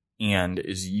vigilante and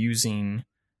is using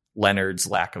Leonard's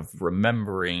lack of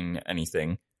remembering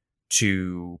anything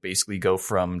to basically go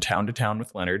from town to town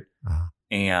with Leonard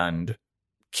and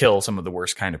kill some of the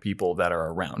worst kind of people that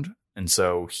are around. And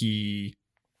so he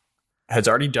has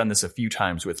already done this a few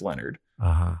times with Leonard.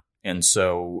 And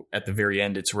so at the very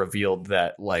end, it's revealed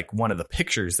that like one of the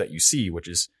pictures that you see, which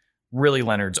is really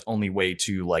Leonard's only way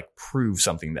to like prove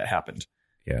something that happened.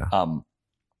 Yeah.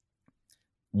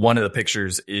 One of the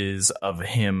pictures is of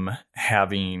him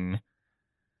having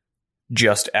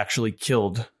just actually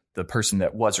killed the person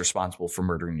that was responsible for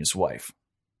murdering his wife,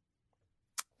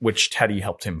 which Teddy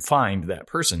helped him find that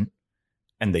person.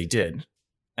 And they did.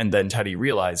 And then Teddy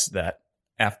realized that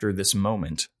after this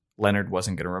moment, Leonard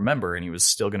wasn't going to remember, and he was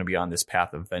still going to be on this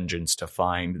path of vengeance to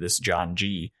find this John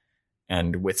G.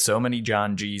 And with so many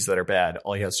John G's that are bad,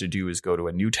 all he has to do is go to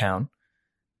a new town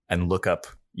and look up,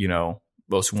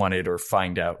 most wanted, or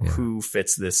find out who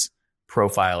fits this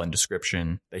profile and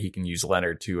description that he can use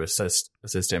Leonard to assist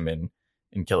him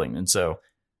in killing. And so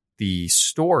the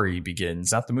story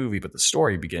begins, not the movie, but the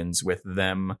story begins with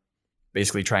them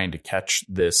basically trying to catch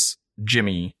this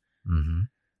Jimmy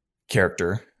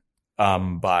character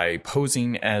by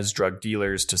posing as drug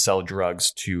dealers to sell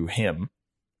drugs to him.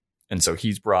 And so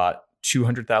he's brought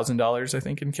 $200,000, I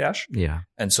think, in cash. Yeah.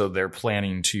 And so they're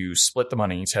planning to split the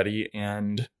money, Teddy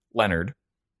and Leonard.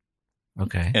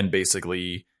 Okay. And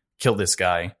basically kill this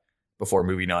guy before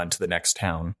moving on to the next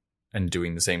town and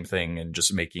doing the same thing and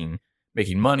just making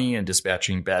money and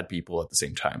dispatching bad people at the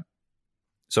same time.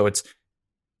 So it's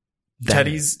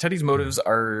Teddy's motives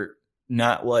are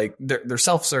not like they're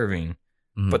self-serving,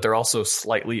 but they're also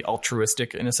slightly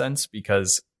altruistic in a sense,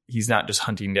 because he's not just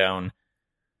hunting down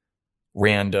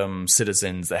random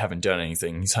citizens that haven't done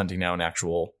anything. He's hunting down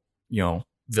actual,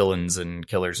 villains and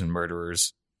killers and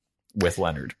murderers with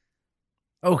Leonard.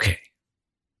 Okay.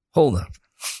 Hold up.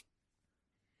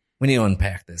 We need to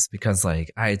unpack this, because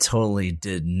I totally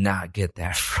did not get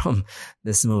that from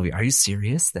this movie. Are you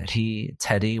serious that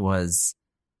Teddy was,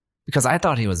 because I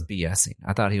thought he was BSing.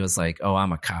 I thought he was like, oh,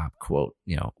 I'm a cop, quote,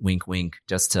 wink, wink,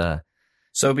 just to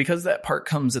So because that part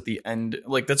comes at the end,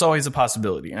 like that's always a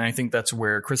possibility. And I think that's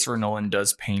where Christopher Nolan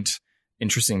does paint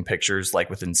interesting pictures, like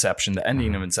with Inception, the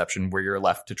ending of Inception, where you're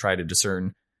left to try to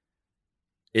discern,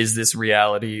 is this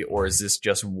reality or is this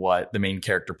just what the main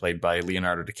character played by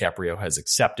Leonardo DiCaprio has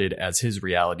accepted as his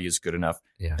reality is good enough?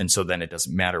 Yeah. And so then it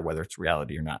doesn't matter whether it's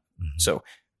reality or not. So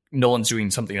Nolan's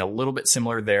doing something a little bit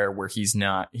similar there, where he's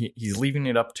leaving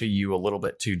it up to you a little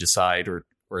bit to decide or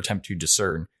attempt to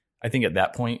discern. I think at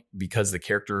that point, because the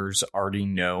characters already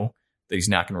know that he's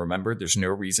not going to remember, there's no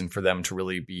reason for them to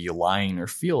really be lying or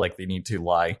feel like they need to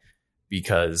lie,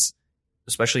 because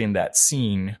especially in that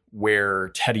scene where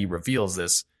Teddy reveals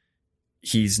this,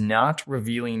 he's not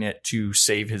revealing it to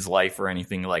save his life or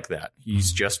anything like that.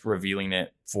 He's just revealing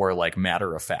it for like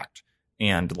matter of fact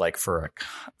and like for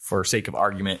sake of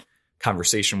argument,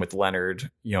 conversation with Leonard,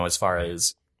 as far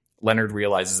as Leonard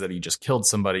realizes that he just killed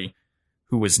somebody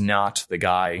who was not the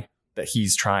guy that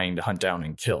he's trying to hunt down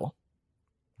and kill.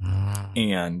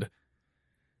 And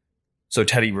so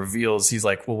Teddy reveals, he's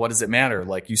like, well, what does it matter?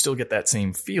 Like, you still get that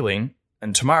same feeling.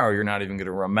 And tomorrow you're not even going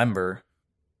to remember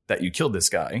that you killed this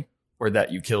guy or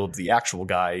that you killed the actual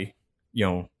guy,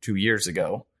 2 years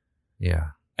ago.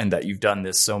 Yeah. And that you've done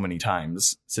this so many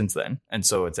times since then. And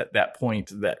so it's at that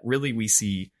point that really we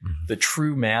see the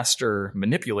true master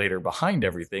manipulator behind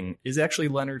everything is actually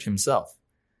Leonard himself.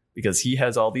 Because he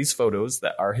has all these photos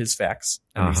that are his facts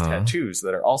and these tattoos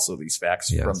that are also these facts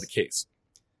from the case.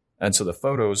 And so the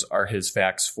photos are his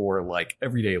facts for like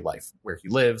everyday life, where he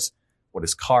lives, what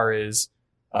his car is,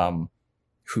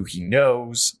 who he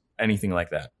knows, anything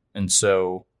like that. And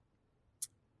so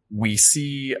we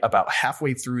see about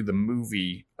halfway through the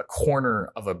movie a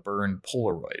corner of a burned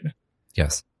Polaroid.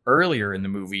 Yes. Earlier in the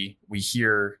movie, we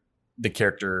hear the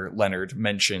character Leonard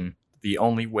mention the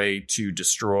only way to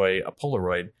destroy a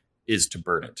Polaroid is to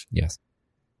burn it. Yes.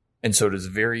 And so it is a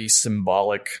very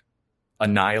symbolic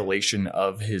annihilation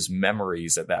of his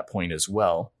memories at that point as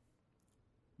well.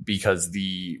 Because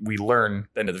we learn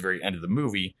then at the very end of the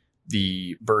movie,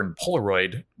 the burned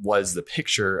Polaroid was the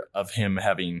picture of him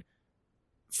having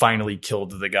finally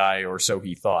killed the guy, or so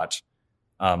he thought,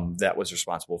 that was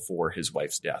responsible for his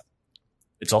wife's death.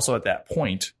 It's also at that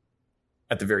point,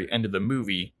 at the very end of the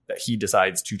movie, that he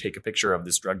decides to take a picture of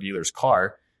this drug dealer's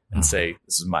car and say,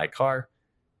 this is my car.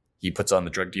 He puts on the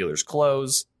drug dealer's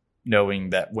clothes,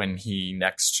 knowing that when he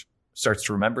next starts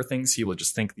to remember things, he will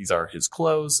just think these are his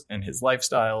clothes and his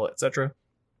lifestyle, etc.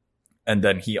 And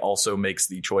then he also makes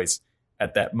the choice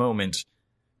at that moment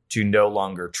to no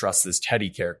longer trust this Teddy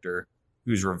character,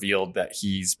 who's revealed that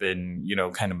he's been,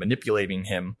 kind of manipulating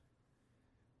him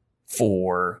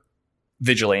for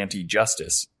vigilante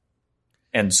justice.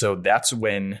 And so that's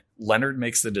when Leonard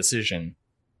makes the decision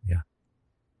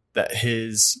that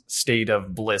his state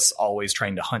of bliss, always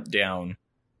trying to hunt down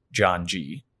John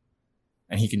G.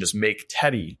 And he can just make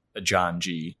Teddy a John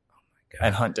G.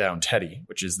 And hunt down Teddy,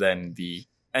 which is then the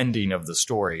ending of the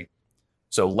story.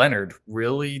 So Leonard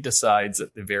really decides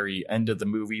at the very end of the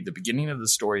movie, the beginning of the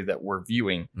story that we're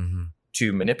viewing,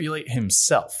 to manipulate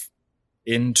himself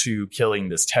into killing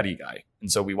this Teddy guy. And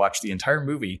so we watch the entire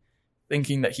movie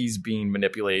thinking that he's being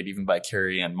manipulated even by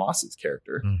Carrie-Anne Moss's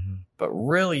character. But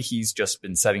really, he's just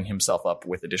been setting himself up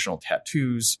with additional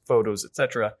tattoos, photos,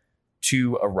 etc.,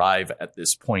 to arrive at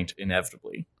this point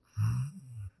inevitably.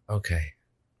 Okay.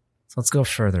 So let's go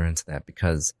further into that,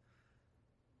 because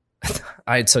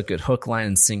I took it hook, line,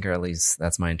 and sinker, at least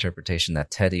that's my interpretation, that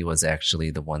Teddy was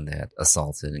actually the one that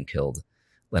assaulted and killed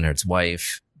Leonard's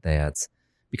wife.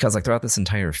 Because like throughout this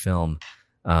entire film,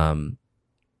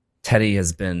 Teddy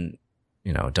has been,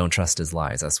 don't trust his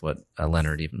lies. That's what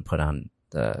Leonard even put on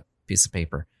the piece of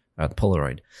paper, the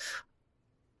Polaroid.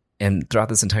 And throughout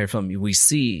this entire film, we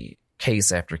see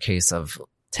case after case of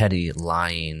Teddy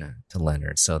lying to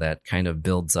Leonard. So that kind of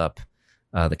builds up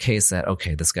the case that,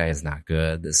 okay, this guy is not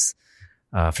good. This,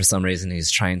 for some reason,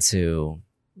 he's trying to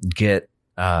get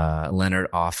Leonard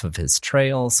off of his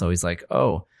trail. So he's like,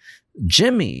 oh,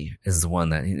 Jimmy is the one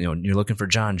that, you're looking for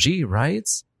John G, right?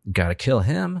 You got to kill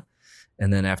him.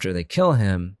 And then after they kill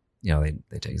him,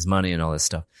 they take his money and all this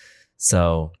stuff.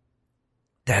 So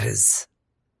that is,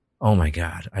 oh my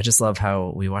God. I just love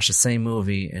how we watch the same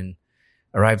movie and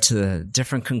arrive to the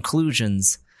different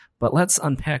conclusions. But let's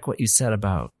unpack what you said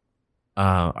about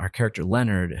our character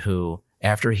Leonard, who,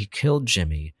 after he killed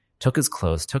Jimmy, took his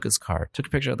clothes, took his car, took a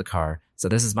picture of the car. So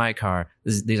this is my car.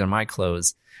 These are my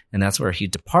clothes. And that's where he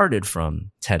departed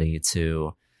from Teddy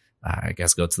to, I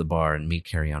guess, go to the bar and meet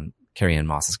Carrie-Anne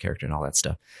Moss's character and all that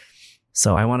stuff.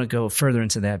 So I want to go further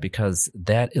into that, because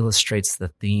that illustrates the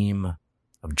theme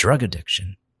of drug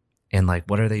addiction. And like,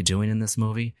 what are they doing in this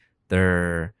movie?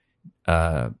 They're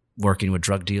working with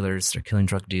drug dealers. They're killing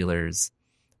drug dealers.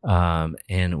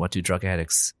 And what do drug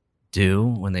addicts do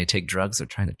when they take drugs? They're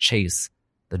trying to chase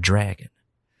the dragon.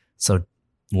 So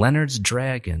Leonard's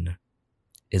dragon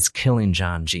is killing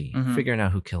John G, figuring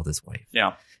out who killed his wife.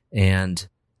 Yeah. And,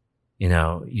 you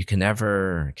know, you can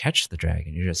never catch the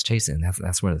dragon. You're just chasing.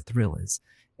 That's where the thrill is.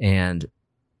 And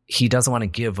he doesn't want to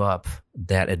give up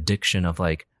that addiction of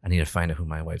like, I need to find out who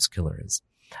my wife's killer is.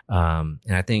 And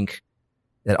I think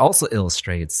that also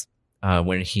illustrates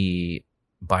when he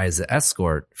buys the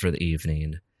escort for the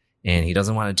evening and he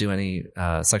doesn't want to do any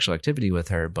sexual activity with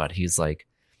her, but he's like,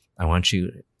 I want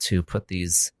you to put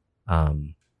these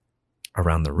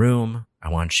around the room. I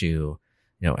want you,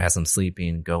 you know, as I'm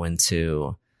sleeping, go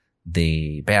into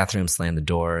the bathroom, slam the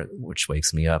door, which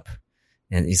wakes me up.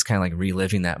 And he's kind of like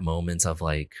reliving that moment of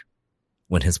like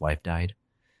when his wife died.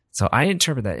 So I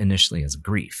interpret that initially as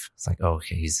grief. It's like, oh,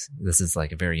 okay, this is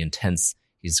like a very intense,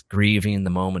 he's grieving the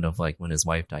moment of like when his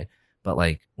wife died. But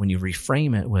like when you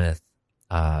reframe it with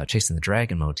chasing the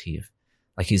dragon motif,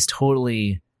 like he's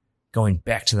totally going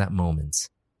back to that moment,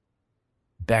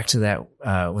 back to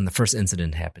that when the first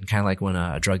incident happened, kind of like when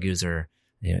a drug user,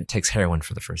 you know, takes heroin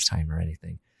for the first time or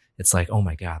anything. It's like, oh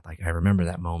my God, like I remember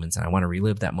that moment and I want to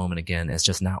relive that moment again. It's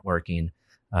just not working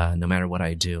no matter what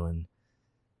I do. And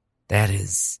that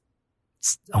is,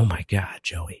 oh my God,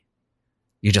 Joey,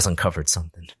 you just uncovered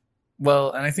something.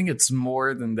 Well, and I think it's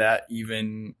more than that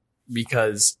even,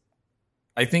 because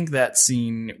I think that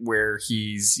scene where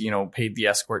he's, you know, paid the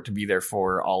escort to be there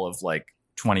for all of like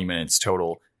 20 minutes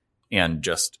total and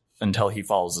just until he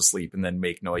falls asleep and then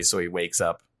make noise so he wakes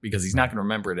up because he's not going to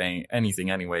remember anything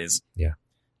anyways. Yeah.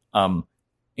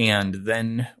 And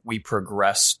then we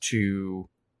progress to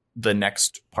the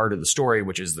next part of the story,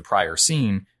 which is the prior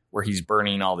scene where he's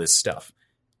burning all this stuff.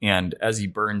 And as he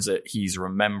burns it, he's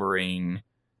remembering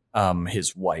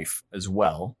his wife as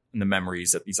well and the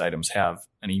memories that these items have.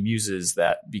 And he muses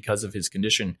that because of his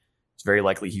condition, it's very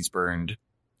likely he's burned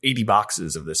 80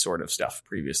 boxes of this sort of stuff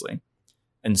previously.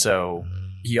 And so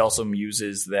he also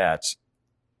muses that,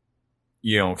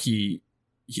 you know, he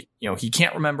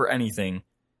can't remember anything.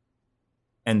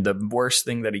 And the worst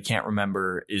thing that he can't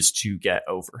remember is to get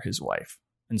over his wife.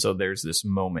 And so there's this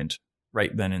moment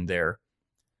right then and there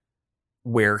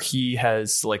where he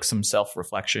has like some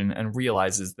self-reflection and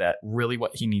realizes that really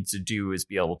what he needs to do is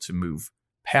be able to move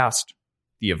past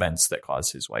the events that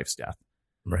caused his wife's death.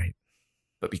 Right.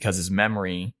 But because his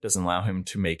memory doesn't allow him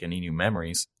to make any new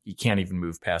memories, he can't even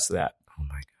move past that. Oh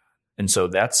my God. And so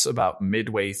that's about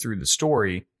midway through the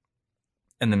story.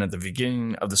 And then at the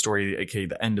beginning of the story, aka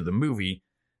the end of the movie,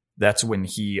 that's when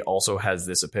he also has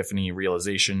this epiphany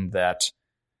realization that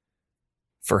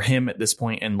for him at this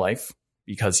point in life,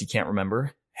 because he can't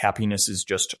remember, happiness is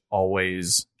just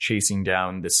always chasing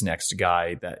down this next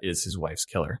guy that is his wife's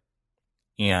killer.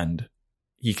 And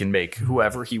he can make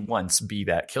whoever he wants be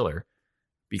that killer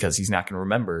because he's not going to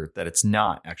remember that it's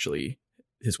not actually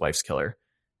his wife's killer.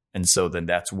 And so then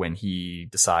that's when he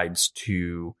decides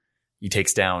he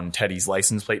takes down Teddy's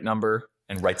license plate number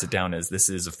and writes it down as this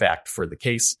is a fact for the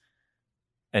case.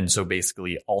 And so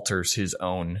basically alters his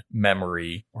own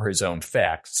memory or his own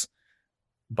facts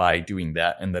by doing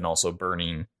that. And then also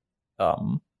burning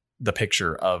the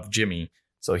picture of Jimmy.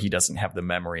 So he doesn't have the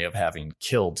memory of having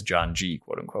killed John G,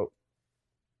 quote unquote.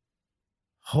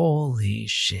 Holy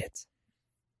shit.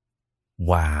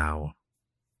 Wow.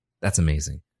 That's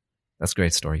amazing. That's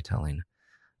great storytelling.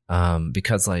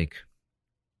 Because like,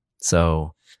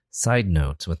 so side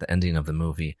note with the ending of the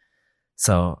movie.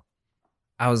 So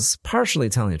I was partially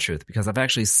telling the truth because I've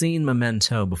actually seen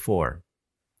Memento before.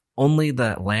 Only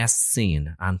the last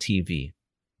scene on TV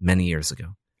many years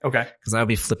ago. Okay. Because I would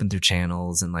be flipping through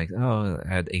channels and like, oh,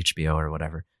 I had HBO or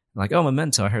whatever. Like, oh,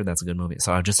 Memento, I heard that's a good movie.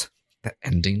 So the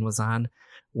ending was on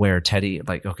where Teddy,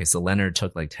 like, okay, so Leonard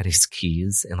took like Teddy's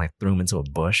keys and like threw them into a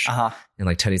bush. And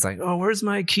like Teddy's like, oh, where's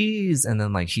my keys? And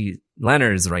then like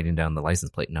Leonard is writing down the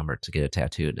license plate number to get a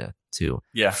tattoo to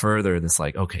further this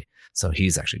like, okay, so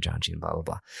he's actually John G and blah, blah,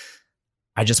 blah.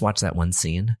 I just watched that one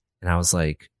scene and I was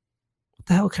like, what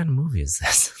the hell kind of movie is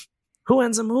this? Who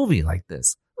ends a movie like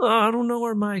this? Oh, I don't know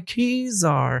where my keys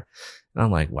are. And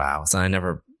I'm like, wow. So I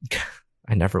never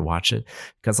watched it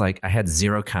because like I had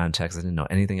zero context. I didn't know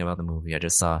anything about the movie. I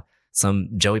just saw some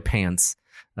Joey Pants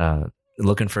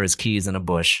looking for his keys in a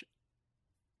bush.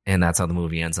 And that's how the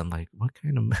movie ends. I'm like, what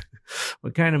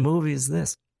kind of movie is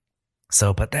this?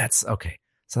 So, but that's okay.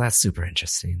 So that's super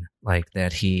interesting. Like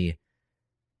that he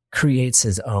creates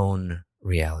his own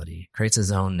reality, creates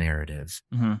his own narrative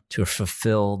to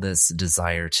fulfill this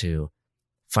desire to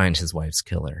find his wife's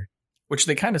killer. Which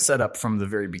they kind of set up from the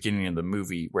very beginning of the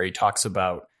movie where he talks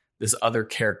about this other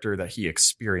character that he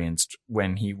experienced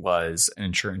when he was an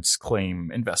insurance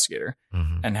claim investigator,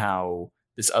 and how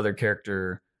this other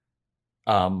character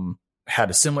had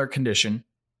a similar condition,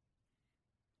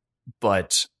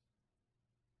 but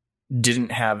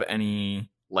didn't have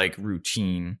any like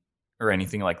routine or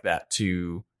anything like that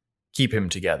to keep him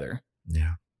together.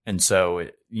 Yeah. And so,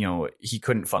 he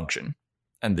couldn't function.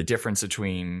 And the difference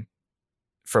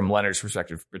from Leonard's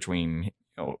perspective between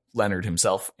Leonard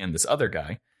himself and this other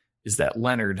guy is that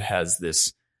Leonard has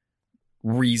this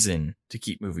reason to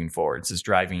keep moving forwards, this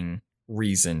driving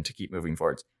reason to keep moving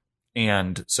forwards.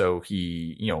 And so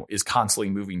he, is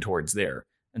constantly moving towards there.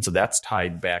 And so that's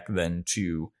tied back then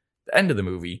to the end of the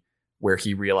movie, where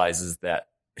he realizes that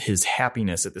his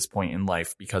happiness at this point in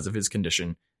life, because of his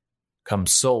condition,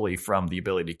 comes solely from the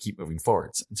ability to keep moving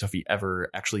forwards. And so if he ever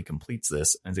actually completes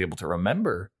this and is able to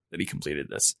remember that he completed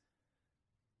this,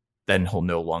 then he'll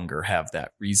no longer have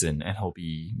that reason, and he'll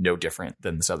be no different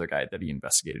than this other guy that he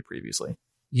investigated previously.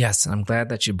 Yes, I'm glad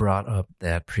that you brought up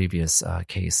that previous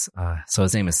case. So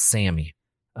his name is Sammy.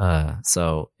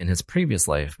 So in his previous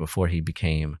life, before he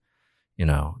became,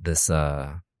 this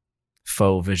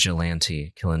faux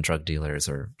vigilante killing drug dealers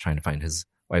or trying to find his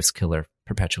wife's killer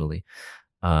perpetually,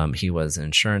 he was an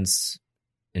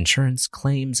insurance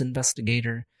claims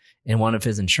investigator. And one of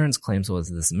his insurance claims was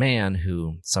this man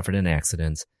who suffered an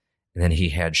accident, and then he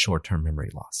had short-term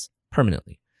memory loss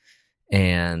permanently.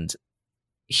 And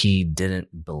he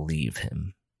didn't believe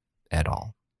him at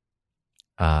all.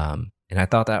 And I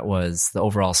thought that was the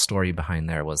overall story behind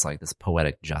there was like this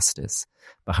poetic justice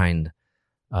behind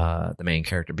the main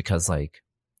character, because like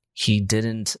he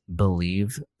didn't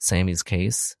believe Sammy's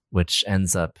case, which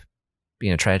ends up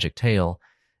being a tragic tale.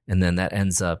 And then that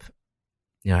ends up,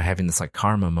 having this like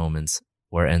karma moments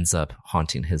where it ends up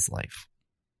haunting his life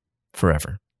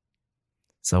forever.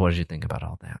 So what did you think about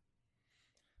all that?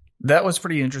 That was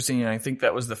pretty interesting. And I think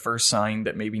that was the first sign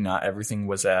that maybe not everything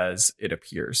was as it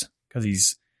appears, because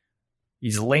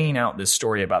he's laying out this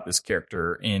story about this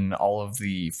character in all of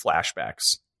the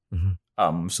flashbacks.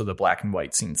 So the black and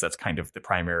white scenes, that's kind of the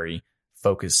primary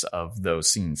focus of those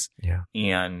scenes. Yeah.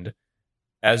 And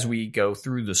as we go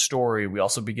through the story, we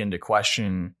also begin to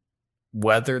question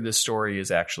whether this story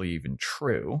is actually even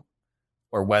true,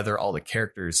 or whether all the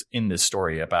characters in this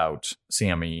story about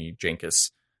Sammy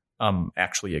Jenkins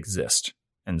actually exist.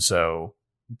 And so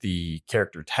the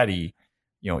character Teddy,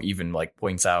 even like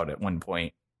points out at one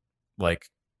point, like,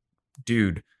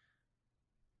 dude,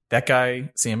 that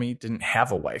guy, Sammy, didn't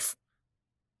have a wife.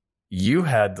 You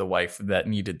had the wife that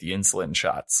needed the insulin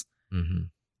shots.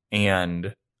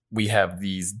 And we have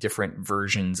these different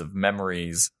versions of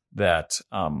memories that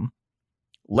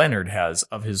Leonard has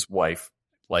of his wife,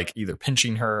 like either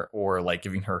pinching her or like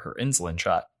giving her insulin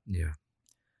shot. Yeah.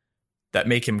 That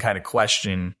make him kind of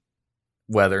question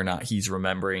whether or not he's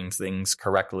remembering things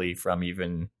correctly from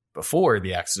even before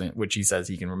the accident, which he says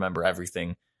he can remember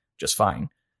everything just fine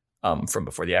from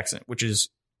before the accident, which is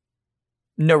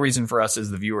no reason for us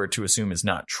as the viewer to assume is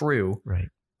not true. Right.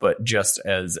 But just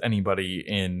as anybody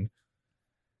in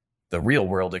the real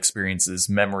world experiences,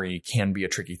 memory can be a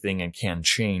tricky thing and can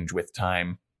change with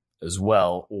time as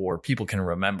well, or people can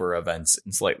remember events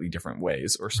in slightly different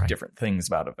ways, or different things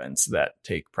about events that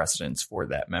take precedence for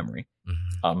that memory.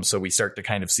 So we start to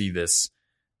kind of see this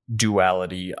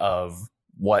duality of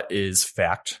what is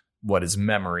fact, what is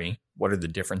memory, what are the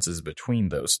differences between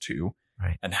those two,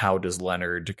 and how does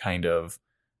Leonard kind of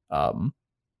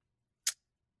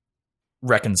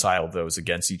reconcile those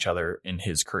against each other in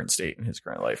his current state, in his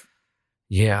current life.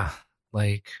 Yeah,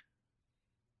 like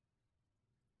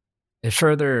it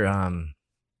further,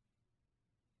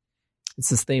 it's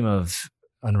this theme of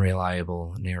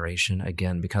unreliable narration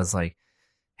again, because like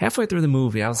halfway through the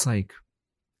movie, I was like,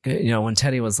 when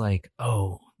Teddy was like,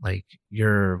 oh, like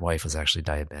your wife was actually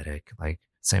diabetic, like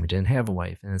Sammy didn't have a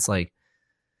wife. And it's like,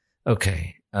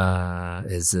 okay,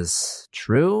 is this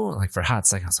true? Like for a hot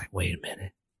second, I was like, wait a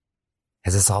minute.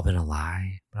 Has this all been a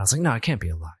lie? But I was like, no, it can't be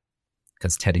a lie,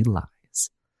 because Teddy lies.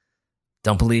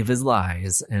 Don't believe his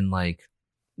lies. And like,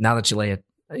 now that you lay it,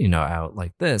 out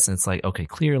like this, and it's like, okay,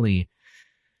 clearly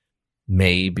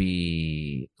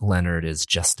maybe Leonard is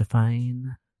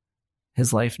justifying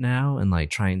his life now and like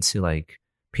trying to like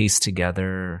piece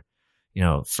together,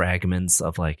 fragments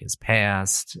of like his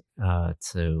past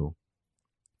to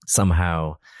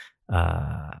somehow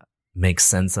make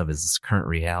sense of his current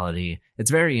reality. It's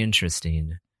very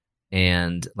interesting.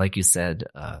 And like you said,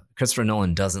 Christopher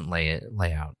Nolan doesn't lay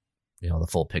out, the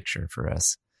full picture for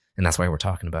us. And that's why we're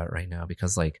talking about it right now,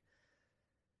 because like,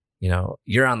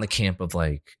 you're on the camp of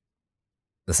like,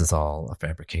 this is all a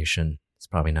fabrication. It's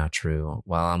probably not true.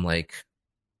 While I'm like,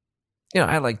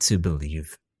 I like to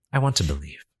believe. I want to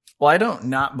believe. Well, I don't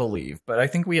not believe, but I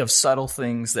think we have subtle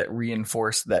things that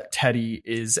reinforce that Teddy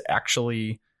is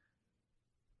actually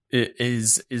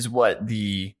is what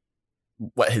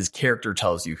his character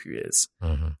tells you he is.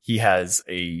 Mm-hmm. He has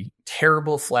a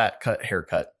terrible flat cut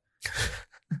haircut.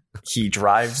 He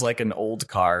drives like an old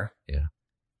car. Yeah.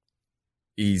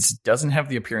 He doesn't have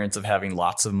the appearance of having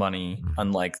lots of money,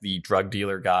 unlike the drug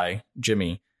dealer guy,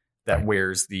 Jimmy, that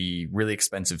wears the really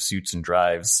expensive suits and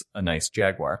drives a nice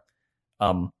Jaguar.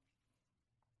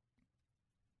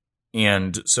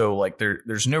 And so like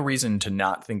there's no reason to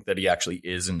not think that he actually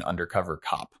is an undercover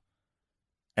cop.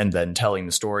 And then telling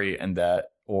the story and that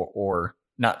or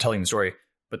not telling the story,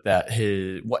 but that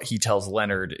what he tells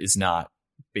Leonard is not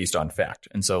based on fact.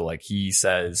 And so like he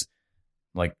says,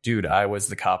 like, dude, I was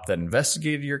the cop that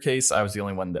investigated your case. I was the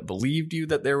only one that believed you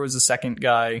that there was a second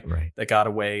guy that got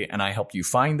away, and I helped you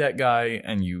find that guy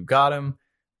and you got him.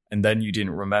 And then you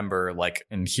didn't remember, like,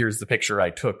 and here's the picture I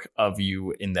took of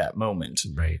you in that moment.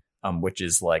 Right. Which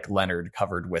is like Leonard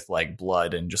covered with like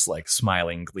blood and just like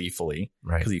smiling gleefully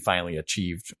because he finally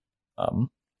achieved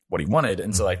what he wanted.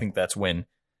 And so I think that's when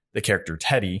the character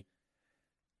Teddy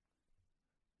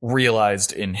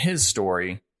realized in his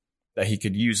story that he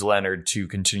could use Leonard to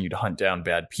continue to hunt down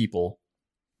bad people,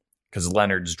 because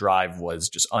Leonard's drive was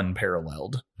just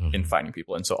unparalleled in finding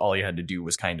people. And so all he had to do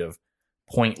was kind of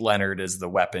point Leonard as the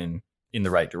weapon in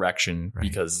the right direction,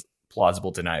 because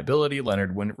plausible deniability,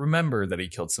 Leonard wouldn't remember that he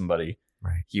killed somebody.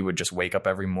 Right. He would just wake up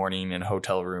every morning in a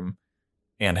hotel room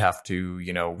and have to,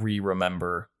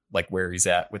 re-remember like where he's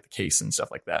at with the case and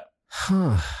stuff like that.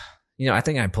 I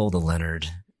think I pulled a Leonard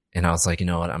and I was like, you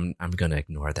know what, I'm going to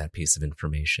ignore that piece of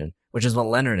information, which is what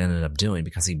Leonard ended up doing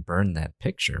because he burned that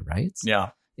picture, right? Yeah.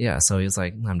 Yeah. So he was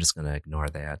like, I'm just going to ignore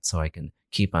that so I can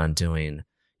keep on doing,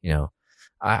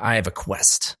 I have a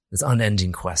quest, this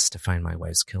unending quest to find my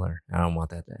wife's killer. I don't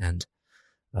want that to end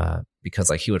because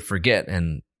like he would forget,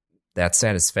 and that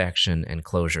satisfaction and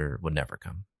closure would never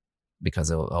come because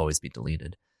it will always be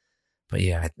deleted. But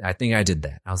yeah, I think I did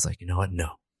that. I was like, you know what?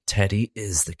 No, Teddy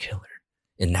is the killer,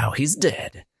 and now he's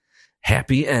dead.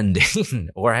 Happy ending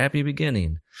or happy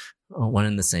beginning. One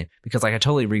and the same. Because like I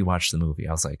totally rewatched the movie.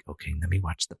 I was like, okay, let me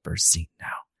watch the first scene now.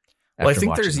 Well, I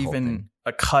think there's even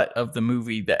a cut of the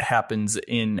movie that happens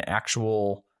in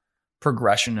actual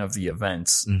progression of the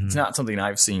events. It's not something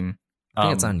I've seen. I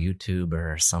think it's on YouTube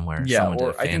or somewhere. Yeah,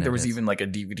 or I think there was even like a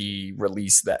DVD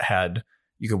release that had,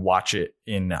 you could watch it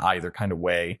in either kind of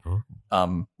way,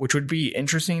 which would be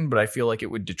interesting, but I feel like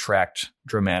it would detract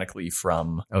dramatically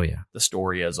from the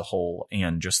story as a whole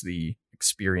and just the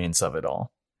experience of it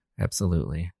all.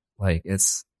 Absolutely. Like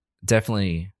it's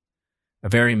definitely a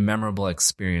very memorable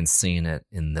experience seeing it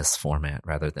in this format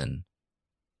rather than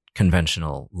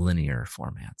conventional linear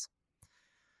formats.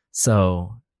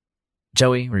 So,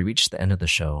 Joey, we reached the end of the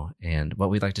show, and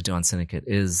what we'd like to do on Syndicate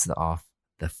is the off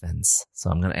the fence. So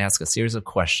I'm going to ask a series of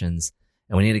questions,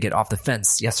 and we need to get off the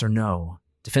fence, yes or no,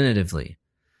 definitively.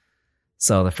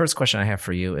 So the first question I have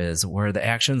for you is, were the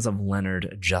actions of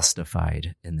Leonard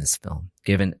justified in this film,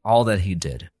 given all that he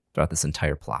did throughout this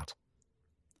entire plot?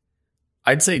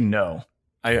 I'd say no.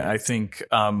 I think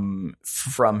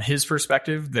from his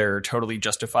perspective, they're totally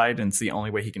justified, and it's the only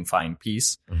way he can find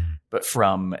peace. But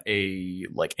from a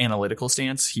like analytical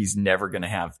stance, he's never going to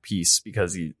have peace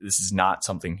because this is not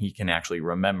something he can actually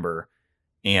remember.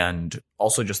 And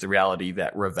also just the reality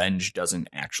that revenge doesn't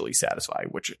actually satisfy,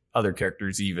 which other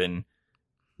characters even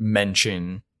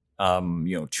mention,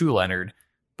 to Leonard.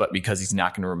 But because he's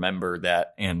not going to remember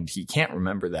that, and he can't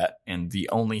remember that, and the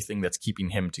only thing that's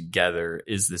keeping him together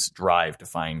is this drive to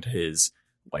find his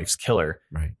wife's killer.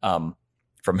 Right.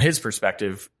 From his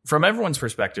perspective, from everyone's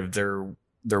perspective, they're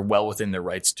well within their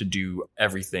rights to do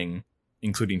everything,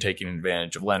 including taking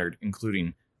advantage of Leonard,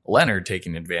 including Leonard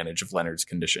taking advantage of Leonard's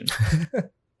condition.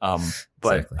 But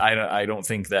exactly. I don't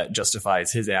think that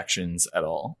justifies his actions at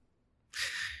all.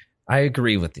 I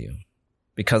agree with you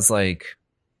because like,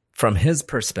 from his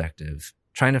perspective,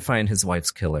 trying to find his wife's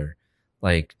killer,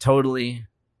 like totally,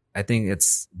 I think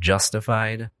it's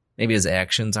justified. Maybe his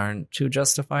actions aren't too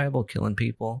justifiable, killing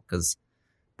people, because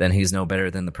then he's no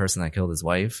better than the person that killed his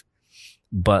wife.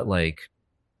 But like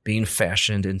being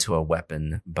fashioned into a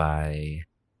weapon by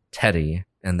Teddy,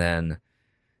 and then,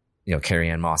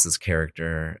 Carrie-Anne Moss's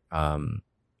character,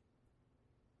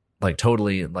 like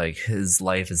totally like his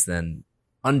life is then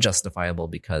unjustifiable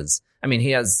because,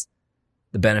 he has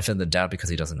the benefit of the doubt because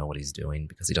he doesn't know what he's doing,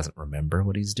 because he doesn't remember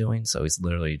what he's doing. So he's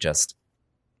literally just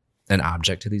an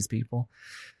object to these people.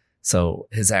 So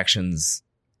his actions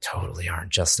totally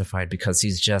aren't justified because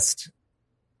he's just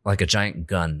like a giant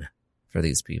gun for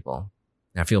these people.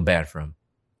 And I feel bad for him.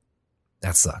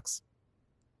 That sucks.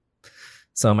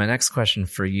 So my next question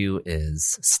for you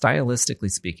is, stylistically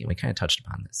speaking, we kind of touched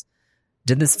upon this.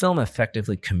 Did this film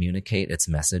effectively communicate its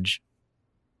message?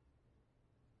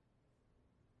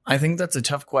 I think that's a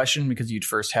tough question because you'd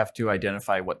first have to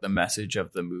identify what the message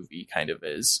of the movie kind of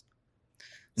is.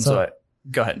 And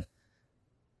go ahead.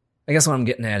 I guess what I'm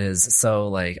getting at is, so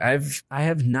like I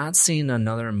have not seen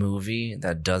another movie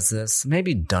that does this.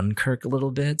 Maybe Dunkirk a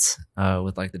little bit,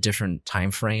 with like the different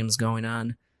time frames going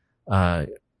on,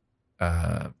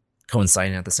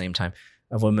 coinciding at the same time.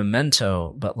 Of a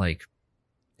Memento, but like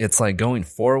it's like going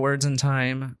forwards in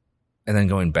time and then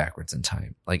going backwards in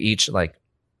time. Like each like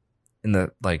in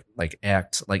the like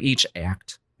act, like each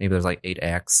act, maybe there's like 8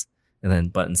 acts, and then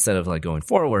but instead of like going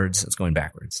forwards, it's going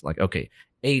backwards. Like, okay,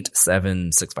 8,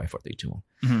 7, 6, 5, 4, 3, 2, 1.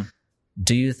 Mm-hmm.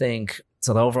 Do you think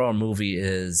so? The overall movie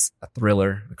is a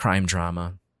thriller, a crime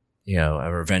drama,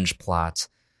 a revenge plot.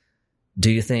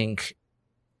 Do you think,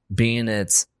 being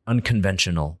it's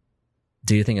unconventional,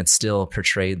 do you think it still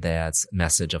portrayed that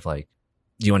message of like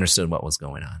you understood what was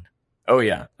going on? Oh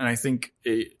yeah, and I think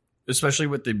especially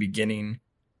with the beginning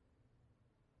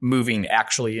moving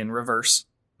actually in reverse,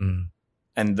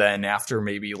 and then after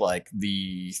maybe like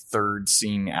the third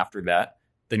scene after that,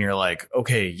 then you're like,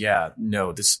 okay, yeah,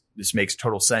 no, this makes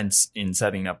total sense in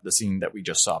setting up the scene that we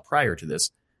just saw prior to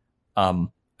this. And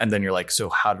then you're like, so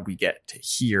how did we get to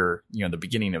here, the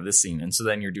beginning of this scene? And so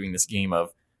then you're doing this game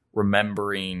of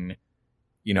remembering,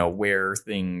 where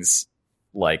things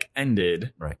like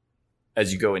ended, right,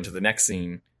 as you go into the next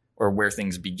scene, or where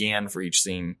things began for each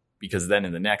scene, because then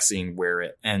in the next scene where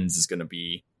it ends is going to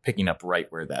be picking up right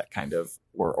where that kind of,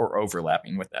 or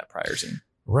overlapping with that prior scene.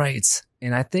 Right.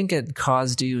 And I think it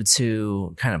caused you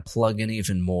to kind of plug in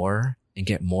even more and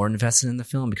get more invested in the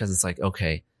film, because it's like,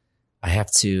 okay, I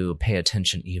have to pay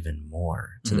attention even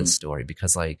more to this story,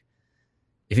 because like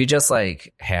if you just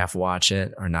like half watch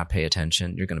it or not pay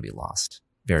attention, you're going to be lost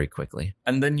very quickly.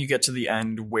 And then you get to the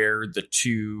end where the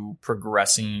two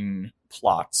progressing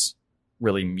plots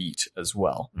really meet as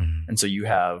well. Mm-hmm. And so you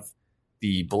have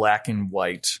the black and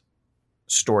white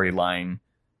storyline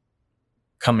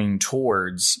coming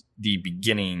towards the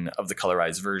beginning of the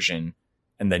colorized version.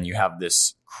 And then you have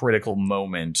this critical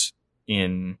moment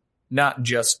in not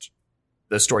just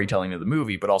the storytelling of the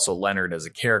movie, but also Leonard as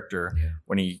a character,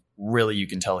 when he really, you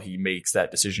can tell he makes that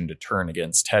decision to turn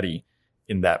against Teddy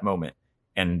in that moment.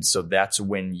 And so that's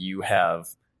when you have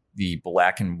the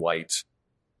black and white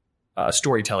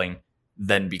storytelling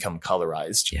then become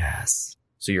colorized. Yes.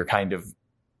 So you're kind of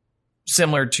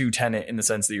similar to Tenet in the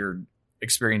sense that you're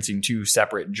experiencing two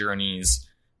separate journeys,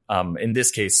 in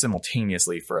this case,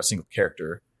 simultaneously for a single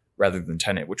character, rather than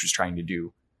Tenet, which was trying to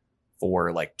do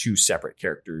for like two separate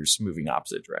characters moving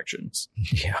opposite directions.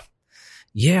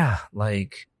 Yeah.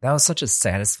 Like that was such a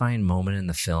satisfying moment in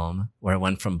the film where it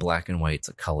went from black and white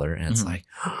to color. And it's like,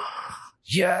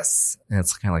 yes. And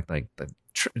it's kind of like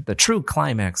the true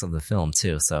climax of the film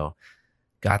too. So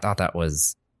God, I thought that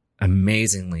was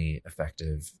amazingly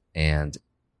effective and,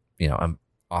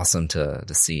 awesome to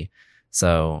see.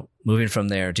 So moving from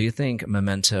there, do you think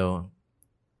Memento,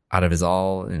 out of his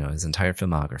entire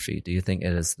filmography, do you think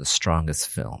it is the strongest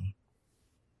film?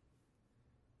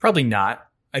 Probably not.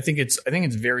 I think it's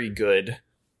very good,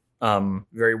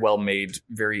 very well made,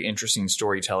 very interesting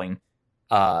storytelling.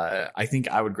 I think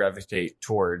I would gravitate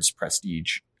towards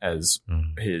Prestige as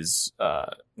his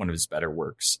one of his better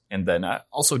works, and then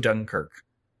also Dunkirk.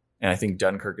 And I think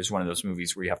Dunkirk is one of those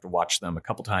movies where you have to watch them a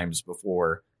couple times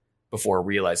before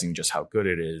realizing just how good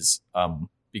it is.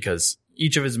 Because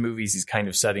each of his movies, he's kind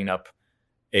of setting up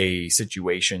a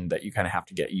situation that you kind of have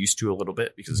to get used to a little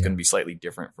bit, because it's going to be slightly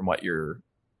different from what you're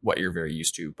very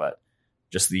used to. But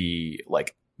just the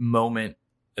like moment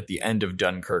at the end of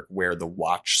Dunkirk where the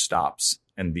watch stops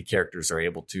and the characters are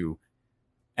able to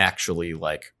actually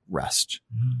like rest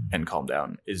and calm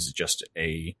down is just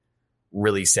a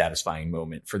really satisfying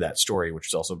moment for that story, which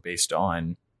is also based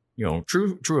on,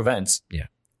 true events. Yeah.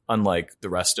 Unlike the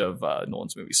rest of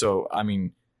Nolan's movies. So, I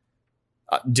mean,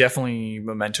 definitely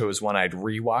Memento is one I'd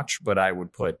rewatch, but I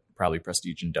would put probably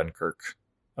Prestige and Dunkirk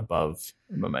above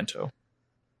Memento.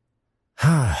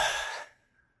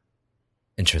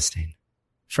 Interesting.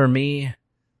 For me,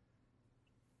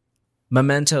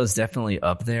 Memento is definitely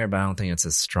up there, but I don't think it's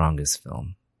his strongest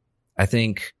film. I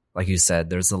think, like you said,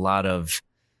 there's a lot of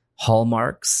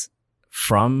hallmarks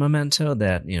from Memento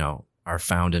that, are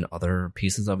found in other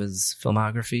pieces of his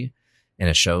filmography, and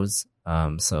it shows.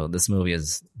 So this movie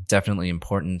is definitely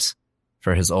important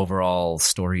for his overall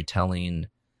storytelling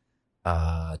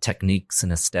techniques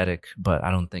and aesthetic, but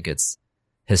I don't think it's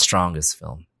his strongest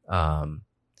film.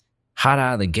 hot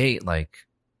out of the gate, like,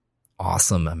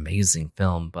 awesome, amazing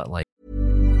film, but like,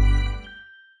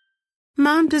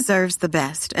 Mom deserves the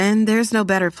best, and there's no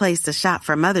better place to shop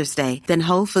for Mother's Day than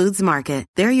Whole Foods Market.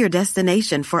 They're your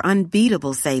destination for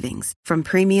unbeatable savings, from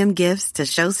premium gifts to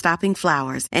show-stopping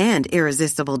flowers and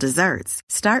irresistible desserts.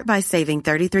 Start by saving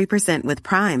 33% with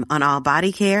Prime on all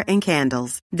body care and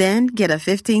candles. Then get a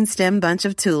 15-stem bunch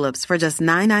of tulips for just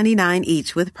 $9.99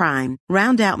 each with Prime.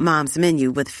 Round out Mom's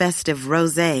menu with festive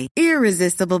rosé,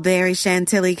 irresistible berry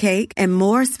chantilly cake, and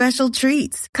more special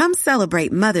treats. Come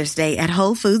celebrate Mother's Day at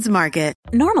Whole Foods Market.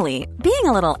 Normally, being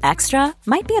a little extra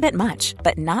might be a bit much,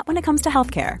 but not when it comes to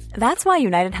healthcare. That's why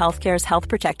United Healthcare's Health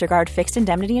Protector Guard fixed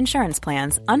indemnity insurance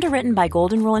plans, underwritten by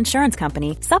Golden Rule Insurance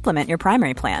Company, supplement your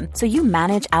primary plan so you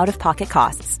manage out-of-pocket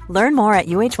costs. Learn more at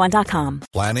UH1.com.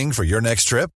 Planning for your next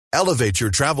trip? Elevate your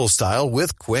travel style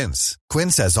with Quince.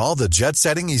 Quince has all the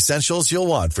jet-setting essentials you'll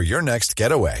want for your next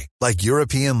getaway, like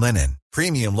European linen,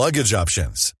 premium luggage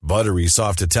options, buttery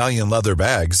soft Italian leather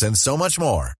bags, and so much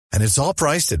more. And it's all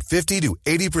priced at 50 to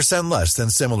 80% less than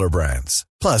similar brands.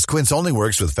 Plus, Quince only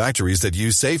works with factories that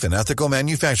use safe and ethical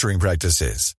manufacturing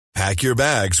practices. Pack your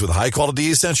bags with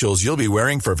high-quality essentials you'll be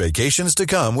wearing for vacations to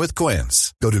come with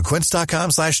Quince. Go to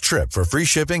quince.com/trip for free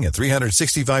shipping and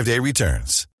 365-day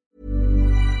returns.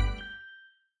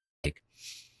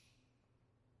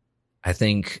 I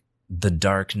think The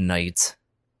Dark Knight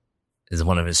is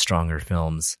one of his stronger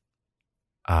films.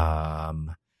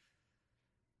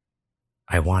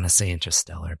 I want to say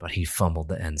Interstellar, but he fumbled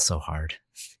the end so hard.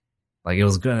 Like, it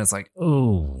was good. And it's like,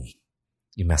 oh,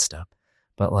 you messed up.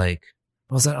 But like,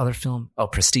 what was that other film? Oh,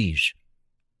 Prestige.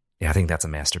 Yeah, I think that's a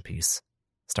masterpiece,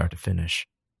 start to finish.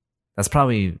 That's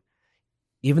probably,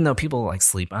 even though people like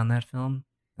sleep on that film,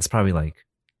 that's probably like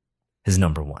his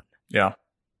number one. Yeah.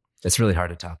 It's really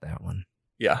hard to top that one.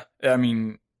 Yeah. I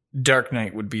mean, Dark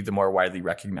Knight would be the more widely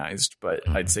recognized, but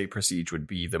I'd say Prestige would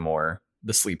be the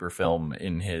sleeper film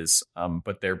in his,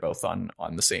 but they're both on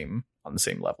the same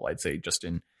level, I'd say, just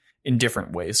in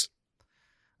different ways.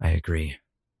 I agree.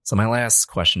 So my last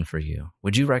question for you,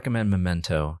 would you recommend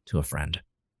Memento to a friend?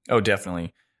 Oh,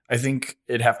 definitely. I think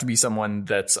it'd have to be someone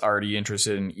that's already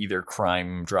interested in either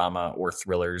crime, drama, or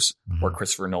thrillers, or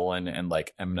Christopher Nolan and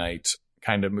like M. Night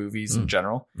kind of movies in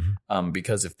general.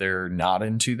 Because if they're not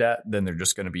into that, then they're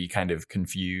just going to be kind of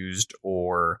confused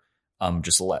or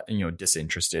just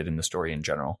disinterested in the story in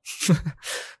general.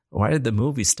 Why did the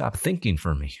movie stop thinking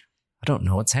for me? I don't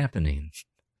know what's happening.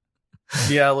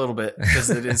 Yeah, a little bit, because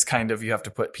it is kind of, you have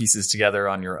to put pieces together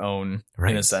on your own,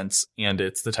 right, in a sense. And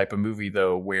it's the type of movie,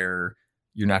 though, where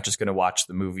you're not just going to watch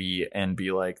the movie and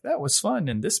be like, that was fun,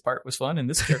 and this part was fun, and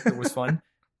this character was fun.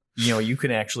 You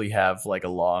can actually have like a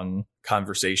long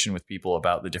conversation with people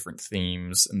about the different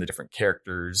themes and the different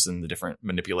characters and the different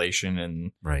manipulation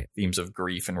and themes of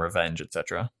grief and revenge,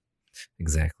 etc.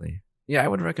 Exactly. Yeah, I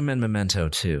would recommend Memento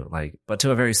too, but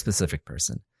to a very specific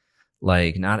person.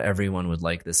 Like, not everyone would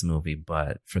like this movie,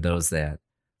 but for those that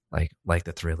like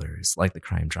the thrillers, like the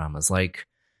crime dramas, like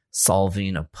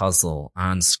solving a puzzle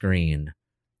on screen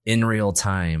in real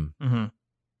time,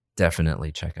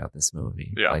 definitely check out this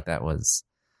movie. Yeah. Like, that was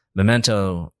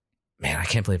Memento. Man, I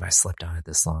can't believe I slept on it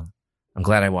this long. I'm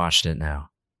glad I watched it now.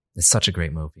 It's such a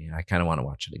great movie. I kind of want to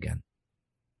watch it again.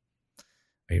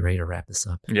 Are you ready to wrap this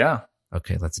up? Yeah.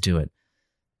 Okay, let's do it.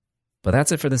 But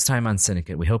that's it for this time on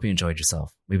Syndicate. We hope you enjoyed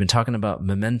yourself. We've been talking about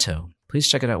Memento. Please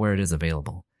check it out where it is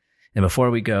available. And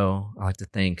before we go, I'd like to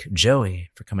thank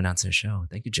Joey for coming out to the show.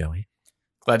 Thank you, Joey.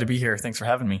 Glad to be here. Thanks for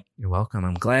having me. You're welcome.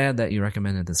 I'm glad that you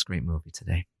recommended this great movie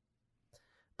today.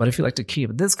 But if you'd like to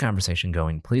keep this conversation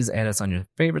going, please add us on your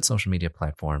favorite social media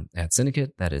platform at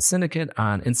Syndicate. That is Syndicate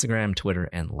on Instagram, Twitter,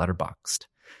 and Letterboxd.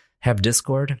 Have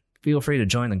Discord? Feel free to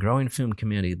join the growing film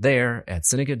community there at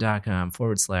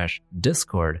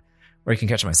syndicate.com/Discord, where you can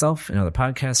catch myself and other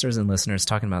podcasters and listeners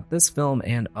talking about this film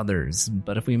and others.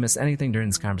 But if we miss anything during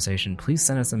this conversation, please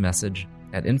send us a message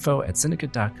at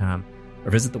info@syndicate.com or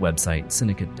visit the website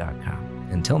syndicate.com.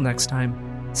 Until next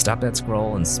time, stop that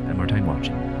scroll and spend more time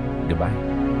watching.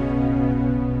 Goodbye.